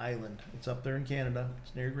 Devon Island. It's up there in Canada.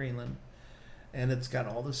 It's near Greenland, and it's got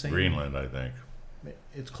all the same. Greenland, I think.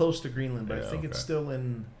 It's close to Greenland, but I Yeah, think it's okay. still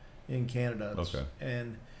in Canada. Okay.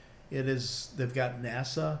 And it is. They've got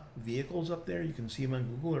NASA vehicles up there. You can see them on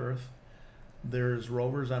Google Earth. There's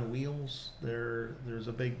rovers on wheels. There's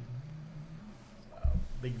a big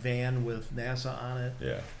van with NASA on it.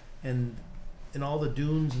 Yeah. And all the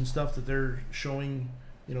dunes and stuff that they're showing,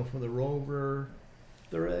 from the rover,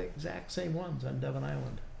 they're the exact same ones on Devon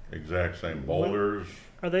Island. Exact same boulders.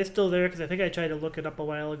 Are they still there? Because I think I tried to look it up a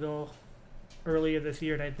while ago, earlier this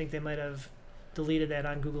year, and I think they might have deleted that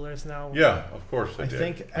on Google Earth now. Yeah, of course they I did.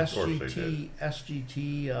 think Of course they did.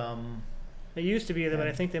 SGT. It used to be there, but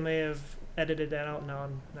I think they may have edited that out now.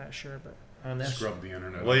 I'm not sure, but On Scrub the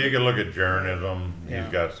internet. Well, you can look at journalism. Yeah.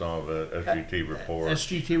 He's got some of it. SGT report.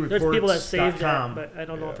 SGT reports. there's people that saved that, .com. but I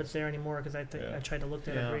don't know if Yeah. it's there anymore because I think Yeah. I tried to look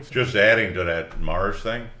that Yeah. up recently. Just adding to that Mars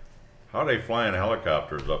thing, how are they flying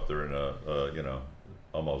helicopters up there in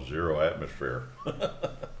almost zero atmosphere?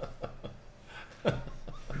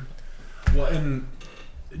 Well, and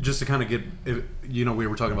just to kind of get, we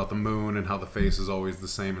were talking about the moon and how the face is always the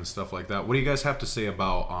same and stuff like that. What do you guys have to say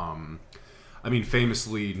about,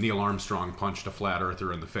 famously Neil Armstrong punched a flat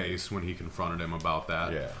earther in the face when he confronted him about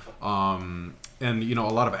that. Yeah. And, a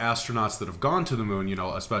lot of astronauts that have gone to the moon,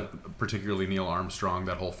 particularly Neil Armstrong,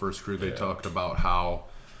 that whole first crew, they talked about how,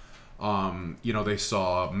 they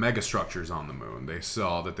saw megastructures on the moon. They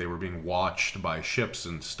saw that they were being watched by ships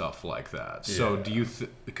and stuff like that. Yeah. So do you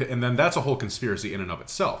and then that's a whole conspiracy in and of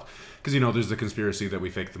itself. Because, there's the conspiracy that we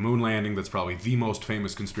faked the moon landing. That's probably the most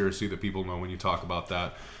famous conspiracy that people know when you talk about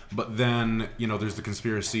that. But then, there's the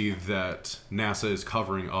conspiracy that NASA is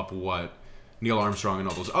covering up what Neil Armstrong and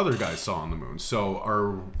all those other guys saw on the moon.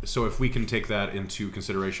 So if we can take that into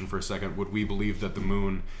consideration for a second, would we believe that the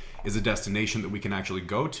moon is a destination that we can actually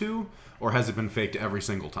go to, or has it been faked every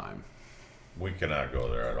single time? We cannot go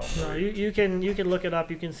there, I don't No, believe. you can look it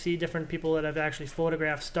up. You can see different people that have actually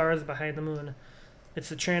photographed stars behind the moon.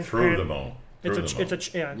 It's a transparent. Through the moon. Like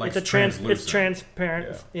It's translucent.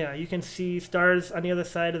 transparent. Yeah, you can see stars on the other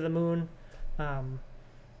side of the moon. I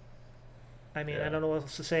Yeah. don't know what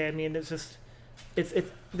else to say. It's just it's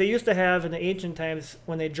they used to have in the ancient times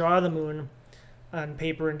when they draw the moon on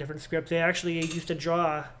paper in different scripts. They actually used to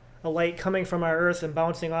draw a light coming from our Earth and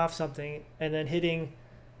bouncing off something and then hitting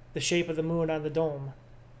the shape of the moon on the dome.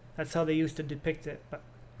 That's how they used to depict it. But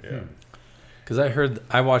Yeah. Because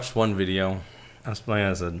I watched one video. I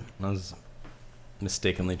was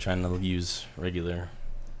mistakenly trying to use regular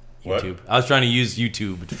What? YouTube. I was trying to use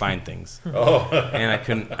YouTube to find things, Oh. and I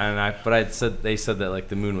couldn't. They said that like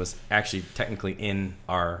the moon was actually technically in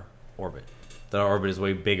our orbit. That our orbit is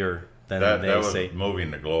way bigger than that they was say.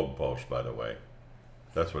 moving the globe post, by the way.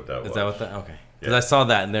 That's what that was. Is that what that? Okay. Because Yeah. I saw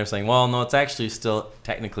that, and they're saying, well, no, it's actually still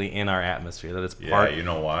technically in our atmosphere. That it's Yeah, you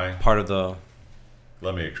know why? part of the.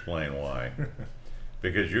 Let me explain why.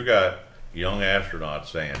 Because you got young astronauts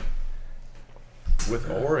saying, with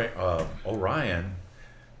Orion,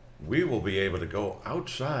 we will be able to go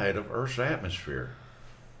outside of Earth's atmosphere.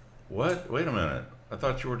 What? Wait a minute. I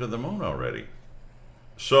thought you were to the moon already.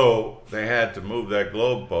 So they had to move that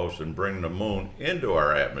globe post and bring the moon into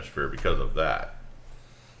our atmosphere because of that.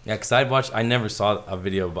 Yeah, because I never saw a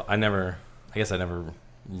video, but I guess I never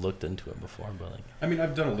looked into it before, but like.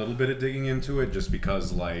 I've done a little bit of digging into it just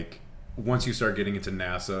because, once you start getting into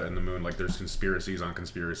NASA and the moon, there's conspiracies on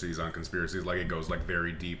conspiracies on conspiracies. It goes,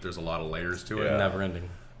 very deep. There's a lot of layers to it. Yeah. Never ending.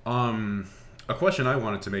 A question I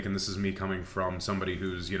wanted to make, and this is me coming from somebody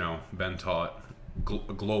who's, been taught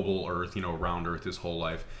global Earth, round Earth his whole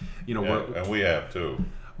life. And we have too.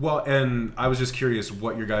 Well, and I was just curious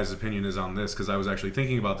what your guys' opinion is on this, because I was actually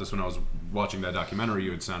thinking about this when I was watching that documentary you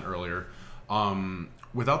had sent earlier.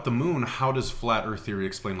 Without the moon, how does flat Earth theory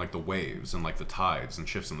explain the waves and the tides and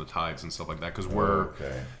shifts in the tides and stuff like that?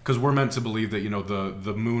 Because we're meant to believe that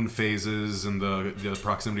the moon phases and the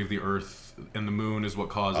proximity of the Earth and the moon is what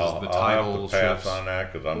causes the tidal I'll have to pass shifts. on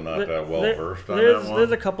that because I'm not that well versed on there's, that one.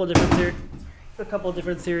 There's a couple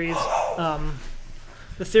different theories.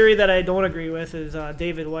 The theory that I don't agree with is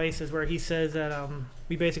David Weiss, is where he says that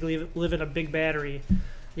we basically live in a big battery.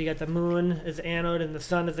 You got the moon as the anode and the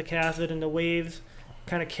sun as the cathode, and the waves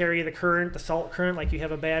kind of carry the current, the salt current. Like you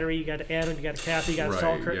have a battery, you got an anode, you got a cathode, you got a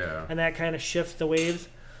salt current, yeah. and that kind of shifts the waves.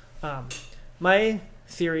 My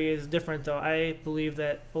theory is different, though. I believe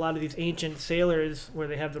that a lot of these ancient sailors, where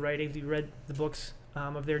they have the writings, you read the books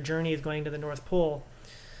of their journeys going to the North Pole.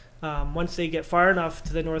 Once they get far enough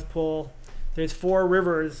to the North Pole, there's 4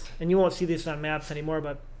 rivers, and you won't see this on maps anymore,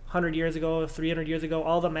 but 100 years ago, 300 years ago,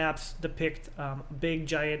 all the maps depict a big,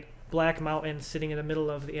 giant black mountain sitting in the middle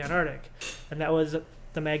of the Antarctic, and that was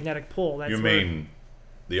the magnetic pole. That's You mean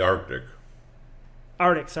the Arctic?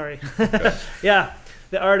 Arctic, sorry. Yeah,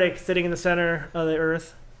 the Arctic sitting in the center of the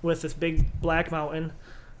Earth with this big black mountain,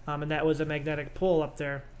 and that was a magnetic pole up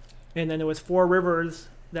there. And then there was 4 rivers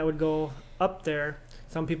that would go up there.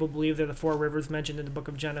 Some people believe they're the 4 rivers mentioned in the book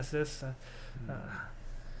of Genesis. I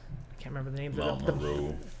can't remember the names of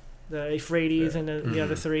them. The Euphrates and the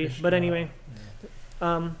other 3. But anyway,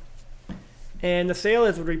 and the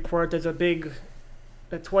sailors would report there's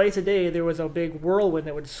twice a day there was a big whirlwind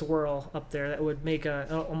that would swirl up there that would make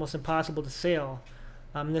it almost impossible to sail.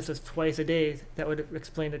 This was twice a day. That would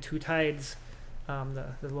explain the 2 tides, the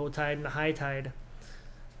low tide and the high tide.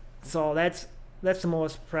 So that's the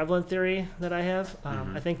most prevalent theory that I have.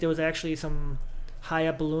 I think there was actually some high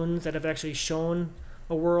up balloons that have actually shown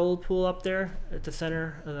a whirlpool up there at the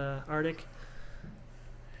center of the Arctic.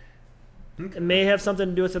 Okay. It may have something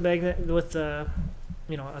to do with the magnet, with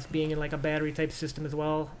us being in a battery type system as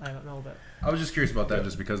well. I don't know, but I was just curious about that,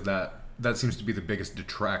 just because that that seems to be the biggest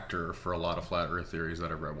detractor for a lot of flat Earth theories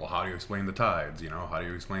that I've read. Well, how do you explain the tides? How do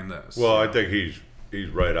you explain this? Well, I think he's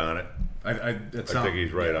right on it. I think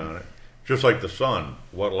he's right on it. Just like the sun,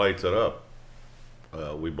 what lights it up?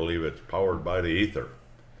 We believe it's powered by the ether.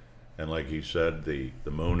 And like he said, the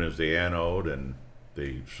moon is the anode and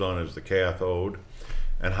the sun is the cathode.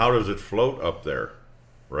 And how does it float up there,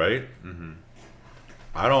 right? Mm-hmm.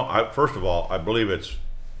 First of all, I believe it's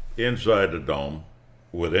inside the dome,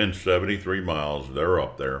 within 73 miles. They're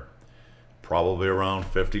up there, probably around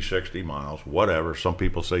 50, 60 miles, whatever. Some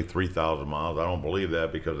people say 3,000 miles. I don't believe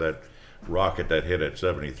that because that rocket that hit at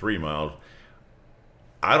 73 miles,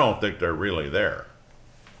 I don't think they're really there.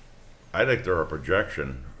 I think they're a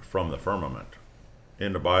projection from the firmament.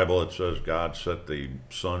 In the Bible, it says God set the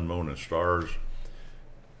sun, moon, and stars,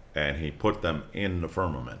 and he put them in the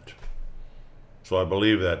firmament. So I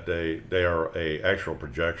believe that they are a actual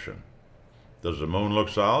projection. Does the moon look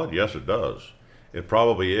solid? Yes, it does. It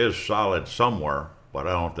probably is solid somewhere, but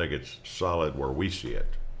I don't think it's solid where we see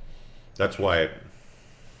it. That's why it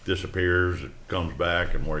disappears, it comes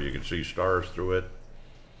back, and where you can see stars through it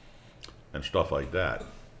and stuff like that.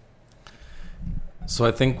 So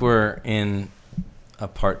I think we're in a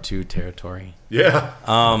part 2 territory. Yeah.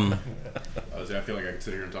 I feel like I could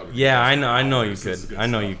sit here and talk. Yeah, I know you could. I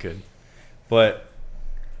know you could. But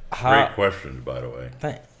great questions, by the way.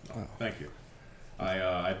 Thank you.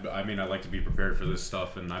 I mean, I like to be prepared for this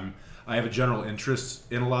stuff, and I have a general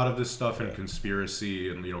interest in a lot of this stuff and conspiracy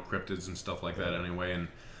and cryptids and stuff like that. Anyway, and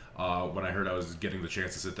when I heard I was getting the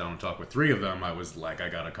chance to sit down and talk with 3 of them, I was like, I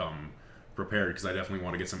gotta come prepared because I definitely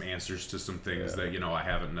want to get some answers to some things that I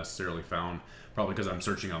haven't necessarily found. Probably because I'm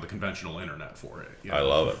searching on the conventional internet for it. I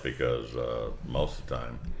love it because most of the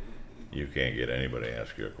time you can't get anybody to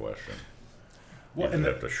ask you a question. You just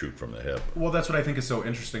have to shoot from the hip. Well, that's what I think is so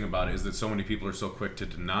interesting about it, is that so many people are so quick to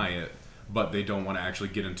deny it, but they don't want to actually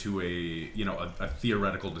get into a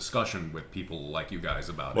theoretical discussion with people like you guys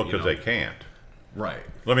about it. Well, because they can't. Right.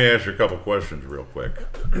 Let me ask you a couple questions real quick.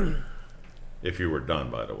 If you were done,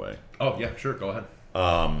 by the way. Oh, yeah, sure, go ahead.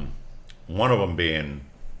 One of them being,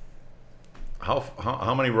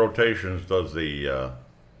 how many rotations does the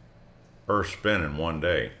Earth spin in one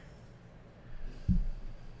day?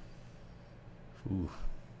 Ooh.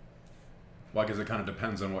 Well, I guess it kind of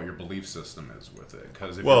depends on what your belief system is with it.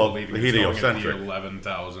 Because if you're believing the heliocentric, it's going at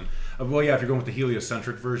the 11,000. Well, yeah, if you're going with the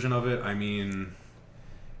heliocentric version of it, I mean,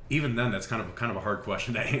 even then, that's kind of a hard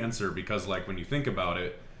question to answer because, like, when you think about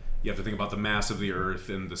it, you have to think about the mass of the Earth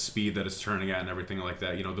and the speed that it's turning at and everything like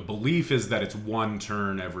that. The belief is that it's one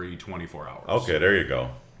turn every 24 hours. Okay, there you go.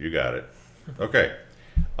 You got it. Okay.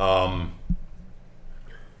 How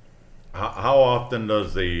often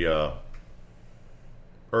does the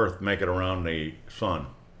Earth make it around the sun?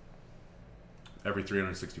 Every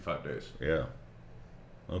 365 days. Yeah.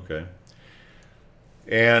 Okay.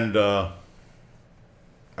 And I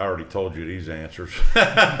already told you these answers.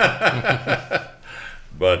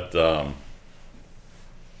 But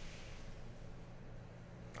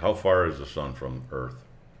how far is the sun from Earth?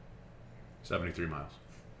 73 miles.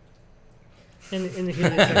 In the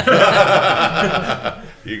heliocentric.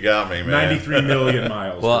 You got me, man. 93 million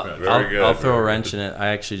miles. Well, I'll throw a wrench in it. I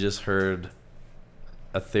actually just heard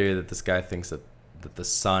a theory that this guy thinks that the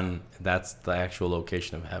sun, that's the actual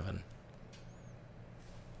location of heaven.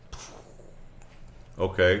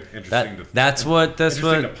 Okay. That's what.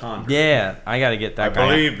 To ponder. Yeah, I gotta get that guy. I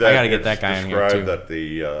believe that I gotta get that guy in here too. That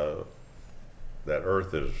that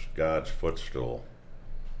Earth is God's footstool,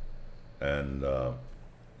 and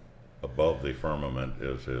above the firmament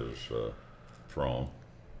is His throne.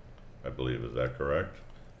 I believe, is that correct?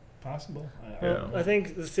 Possible. Yeah. I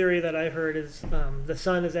think the theory that I've heard is the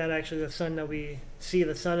sun is not actually the sun that we see.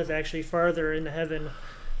 The sun is actually farther into heaven,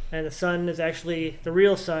 and the sun is actually the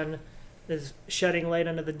real sun is shedding light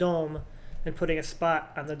under the dome and putting a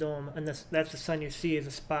spot on the dome, and that's the sun you see is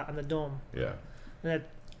a spot on the dome. Yeah. And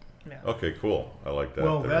yeah. Okay, cool. I like that.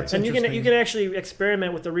 Well, that's and interesting. you can actually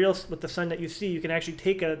experiment with the sun that you see. You can actually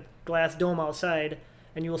take a glass dome outside,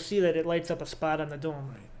 and you will see that it lights up a spot on the dome.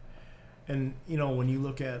 Right. And when you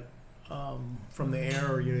look at from the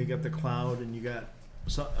air, you got the cloud, and you got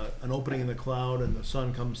an opening in the cloud, and the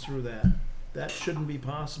sun comes through that. That shouldn't be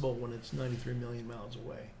possible when it's 93 million miles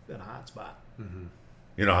away. That hot spot. Mm-hmm.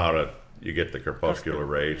 You know how you get the crepuscular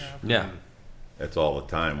rays? Yeah. It's all the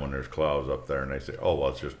time when there's clouds up there, and they say, "Oh, well,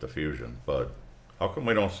 it's just diffusion." But how come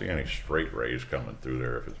we don't see any straight rays coming through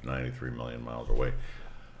there if it's 93 million miles away?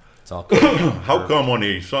 It's all. How come when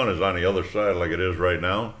the sun is on the other side, like it is right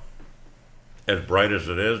now, as bright as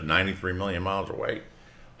it is, 93 million miles away?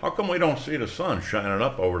 How come we don't see the sun shining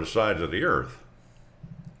up over the sides of the Earth?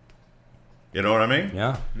 You know what I mean?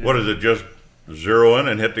 Yeah. What is it? Just zero in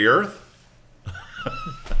and hit the earth?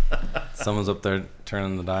 Someone's up there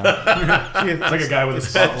turning the dial. It's like a guy with a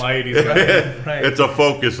spotlight. He's got Right. It's a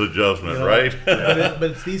focus adjustment, You know, right? but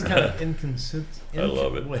it's these kind of inconsistencies. I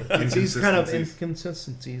love it. It's these kind of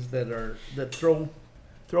inconsistencies that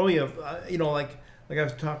throw you. Like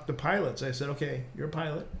I've talked to pilots. I said, okay, you're a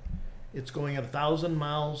pilot. It's going at 1,000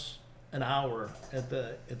 miles an hour at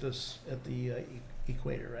the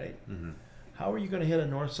equator, right? Mm-hmm. How are you going to hit a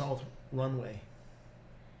north-south runway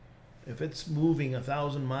if it's moving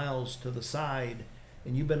 1,000 miles to the side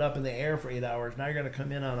and you've been up in the air for 8 hours? Now you're going to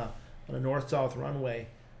come in on a north-south runway.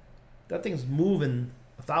 That thing's moving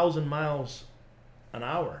 1,000 miles an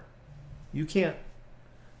hour. You can't.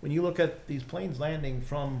 When you look at these planes landing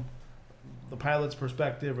from the pilot's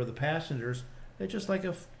perspective or the passengers, they're just like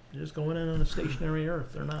they're just going in on a stationary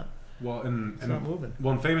Earth. They're not. Well, It's not moving.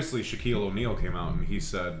 Well, and famously, Shaquille O'Neal came out and he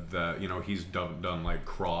said that he's done like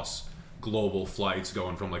cross global flights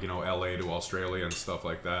going from LA to Australia and stuff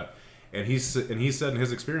like that. And he said in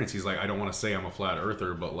his experience, he's like, I don't want to say I'm a flat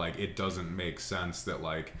earther, but like it doesn't make sense that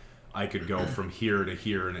like I could go from here to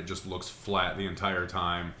here and it just looks flat the entire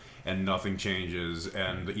time and nothing changes.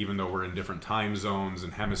 And even though we're in different time zones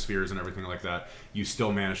and hemispheres and everything like that, you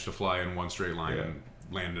still manage to fly in one straight line and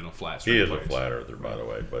land in a flat straight He is place. a flat earther, by the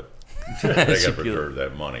way, but they got to preserve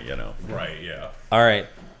that money, Right, yeah. All right,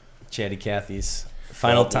 Chatty Cathy's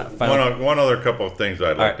final time. One other couple of things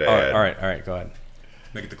I'd like to add. All right. Go ahead.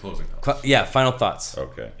 Make it the closing thoughts. Yeah, final thoughts.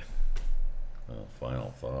 Okay. Well,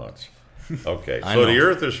 final thoughts. Okay, I so know. the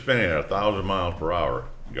Earth is spinning at 1,000 miles per hour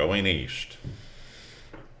going east.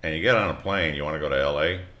 And you get on a plane, you want to go to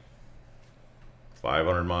LA?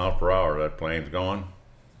 500 miles per hour, that plane's going.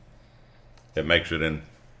 It makes it in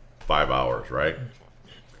 5 hours, right?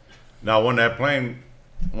 Now, when that plane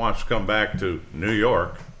wants to come back to New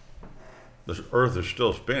York, the Earth is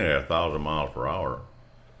still spinning at 1,000 miles per hour.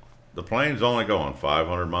 The plane's only going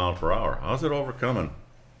 500 miles per hour. How's it overcoming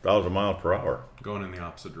 1,000 miles per hour? Going in the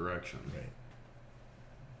opposite direction. Right.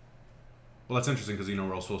 Well, that's interesting because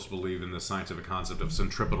we're all supposed to believe in the scientific concept of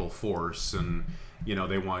centripetal force, and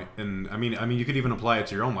they want. And I mean, you could even apply it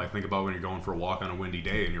to your own life. Think about when you're going for a walk on a windy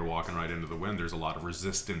day and you're walking right into the wind. There's a lot of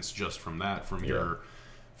resistance just from that, from your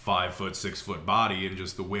 5 foot, 6 foot body, and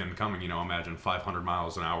just the wind coming. Imagine 500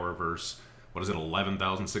 miles an hour versus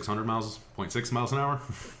 11,600 miles, 0.6 miles an hour.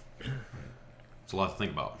 It's a lot to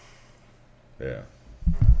think about. Yeah.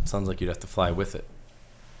 Sounds like you'd have to fly with it.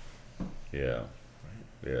 Yeah.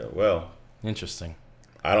 Yeah. Well, Interesting.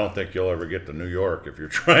 I don't think you'll ever get to New York if you're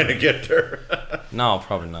trying to get there. No,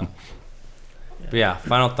 probably not. But yeah,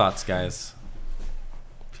 final thoughts, guys.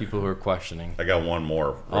 People who are questioning. I got one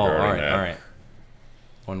more Oh, regarding that. all right.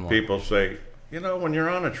 One more. People say, when you're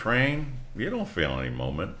on a train, you don't feel any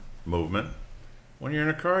movement. When you're in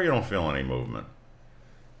a car, you don't feel any movement.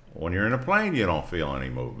 When you're in a plane, you don't feel any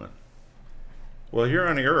movement. Well, here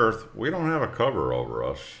on the Earth, we don't have a cover over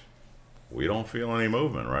us. We don't feel any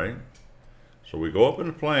movement, right? So we go up in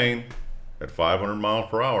the plane at 500 miles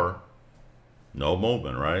per hour, no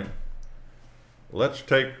movement, right? Let's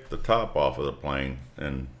take the top off of the plane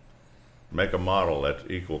and make a model that's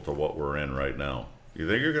equal to what we're in right now. You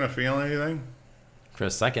think you're going to feel anything? For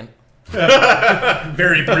a second.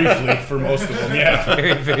 Very briefly for most of them, yeah.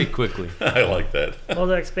 Very, very quickly. I like that. Well,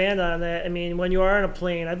 to expand on that, I mean, when you are on a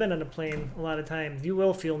plane, I've been on a plane a lot of times, you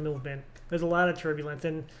will feel movement. There's a lot of turbulence,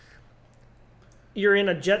 and you're in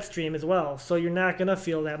a jet stream as well, so you're not going to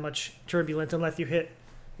feel that much turbulence unless you hit,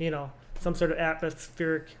 some sort of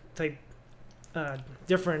atmospheric type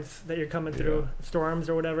difference that you're coming through, storms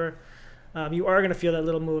or whatever. You are going to feel that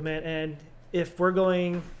little movement, and if we're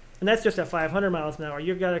going... And that's just at 500 miles an hour.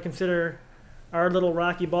 You've got to consider our little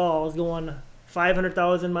rocky balls going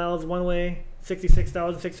 500,000 miles one way,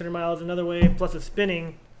 66,600 miles another way, plus a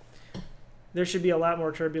spinning. There should be a lot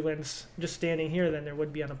more turbulence just standing here than there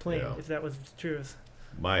would be on a plane, if that was the truth.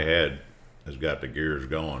 My head has got the gears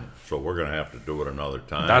going, so we're going to have to do it another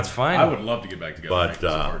time. That's fine. I would love to get back together.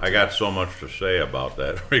 But I got so much to say about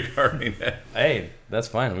that regarding that. Hey, that's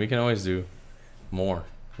fine. We can always do more.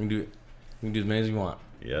 We can do as many as you want.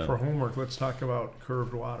 Yeah. For homework, let's talk about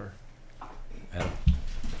curved water.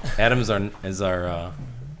 Adam is our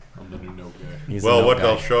I'm the new note guy. he's Well, the what guy.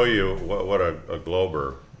 they'll show you, what a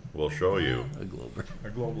glober will show you. A glober. A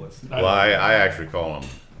globalist. Well, I actually call them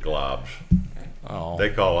globs. Oh.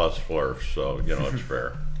 They call us flurfs, so, it's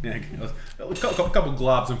fair. Yeah, a couple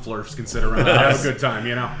globs and flurfs can sit around and have a good time,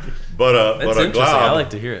 But That's a interesting. glob, I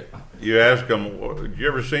like to hear it. you ask them, you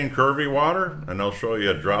ever seen curvy water? And they'll show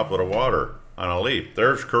you a droplet of water on a leaf.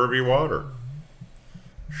 There's curvy water.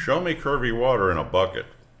 Show me curvy water in a bucket.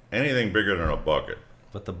 anything bigger than a bucket.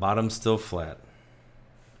 But the bottom's still flat.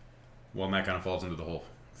 Well, and that kind of falls into the whole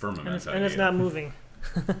firmament And it's not moving.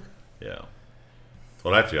 Yeah.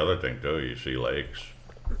 Well, that's the other thing, too. You see lakes,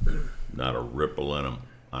 not a ripple in them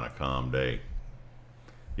on a calm day.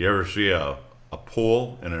 You ever see a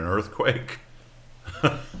pool in an earthquake?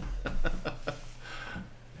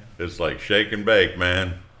 It's like shake and bake,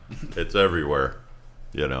 man. It's everywhere,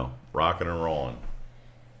 rocking and rolling.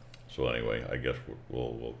 So anyway, I guess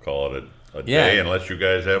we'll call it a day, unless you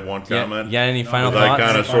guys have one comment. Yeah, any final I thoughts?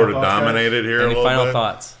 kind of sort of dominated here a Any little final bit.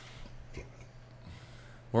 thoughts?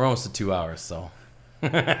 We're almost at 2 hours, so.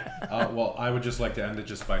 Well, I would just like to end it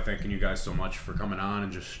just by thanking you guys so much for coming on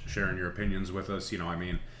and just sharing your opinions with us.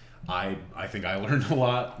 I think I learned a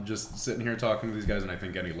lot just sitting here talking to these guys, and I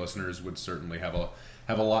think any listeners would certainly have a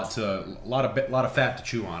lot of fat to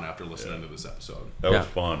chew on after listening to this episode. That was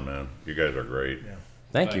fun, man. You guys are great. Yeah.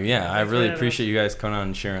 Thank you. Yeah, I really appreciate you guys coming on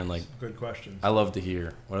and sharing. Good questions. I love to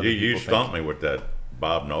hear what other You people stumped think. me with that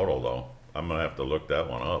Bob Nodal, though. I'm gonna have to look that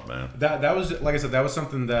one up, man. That was, like I said, that was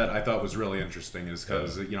something that I thought was really interesting, is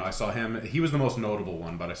because I saw him. He was the most notable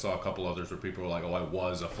one, but I saw a couple others where people were like, "Oh, I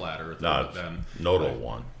was a flat earther." No, but then Nodal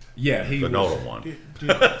one. Yeah, he The was Nodal one. Do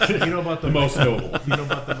you know about the most notable. You know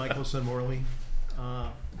about the Michelson Morley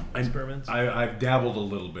experiments? I've dabbled a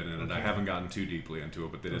little bit in it. I haven't gotten too deeply into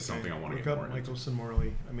it, but it is something I want to Look get up more into. Michelson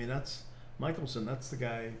Morley. I mean, that's Michelson. That's the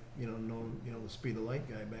guy, known, the speed of light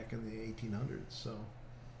guy back in the 1800s. So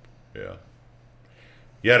Yeah.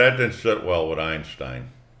 Yeah, that didn't sit well with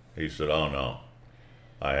Einstein. He said, "Oh no,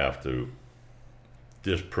 I have to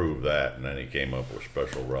disprove that," and then he came up with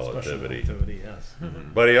special relativity. Special relativity, yes.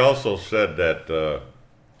 But he also said that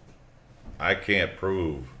I can't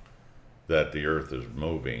prove that the Earth is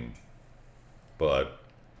moving, but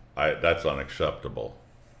that's unacceptable.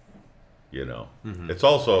 It's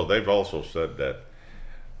also, they've also said that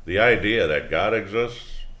the idea that God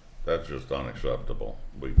exists, that's just unacceptable.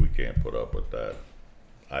 We can't put up with that.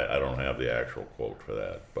 I don't have the actual quote for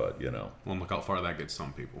that, but Well, look how far that gets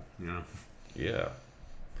some people. yeah.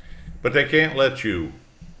 But they can't let you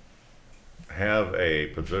have a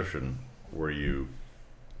position where you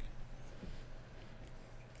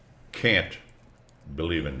can't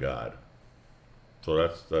believe in God. So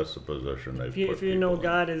that's the position they've put If you know people in.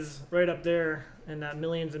 God is right up there and not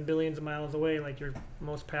millions and billions of miles away, like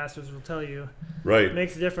most pastors will tell you, Right. it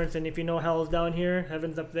makes a difference. And if you know hell is down here,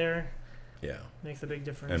 heaven's up there, Yeah. makes a big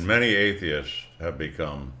difference. And many atheists have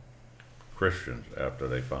become Christians after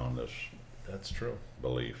they found this That's true.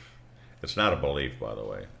 belief. It's not a belief, by the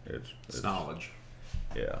way. It's knowledge.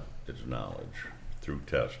 Yeah, it's knowledge through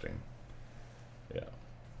testing. Yeah.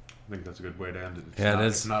 I think that's a good way to end it. Yeah, it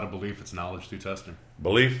is. It's not a belief, it's knowledge through testing.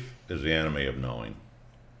 Belief is the enemy of knowing.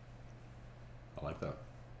 I like that.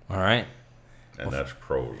 All right. And that's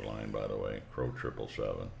Crow's line, by the way. Crow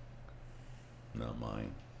 777. Not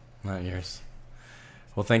mine. Not yours.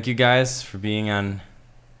 Well, thank you guys for being on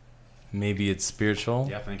Maybe It's Spiritual.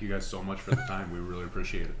 Yeah, thank you guys so much for the time. We really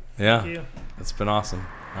appreciate it. Yeah. Thank you. It's been awesome.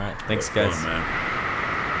 All right. Thanks, That was guys. fun, man.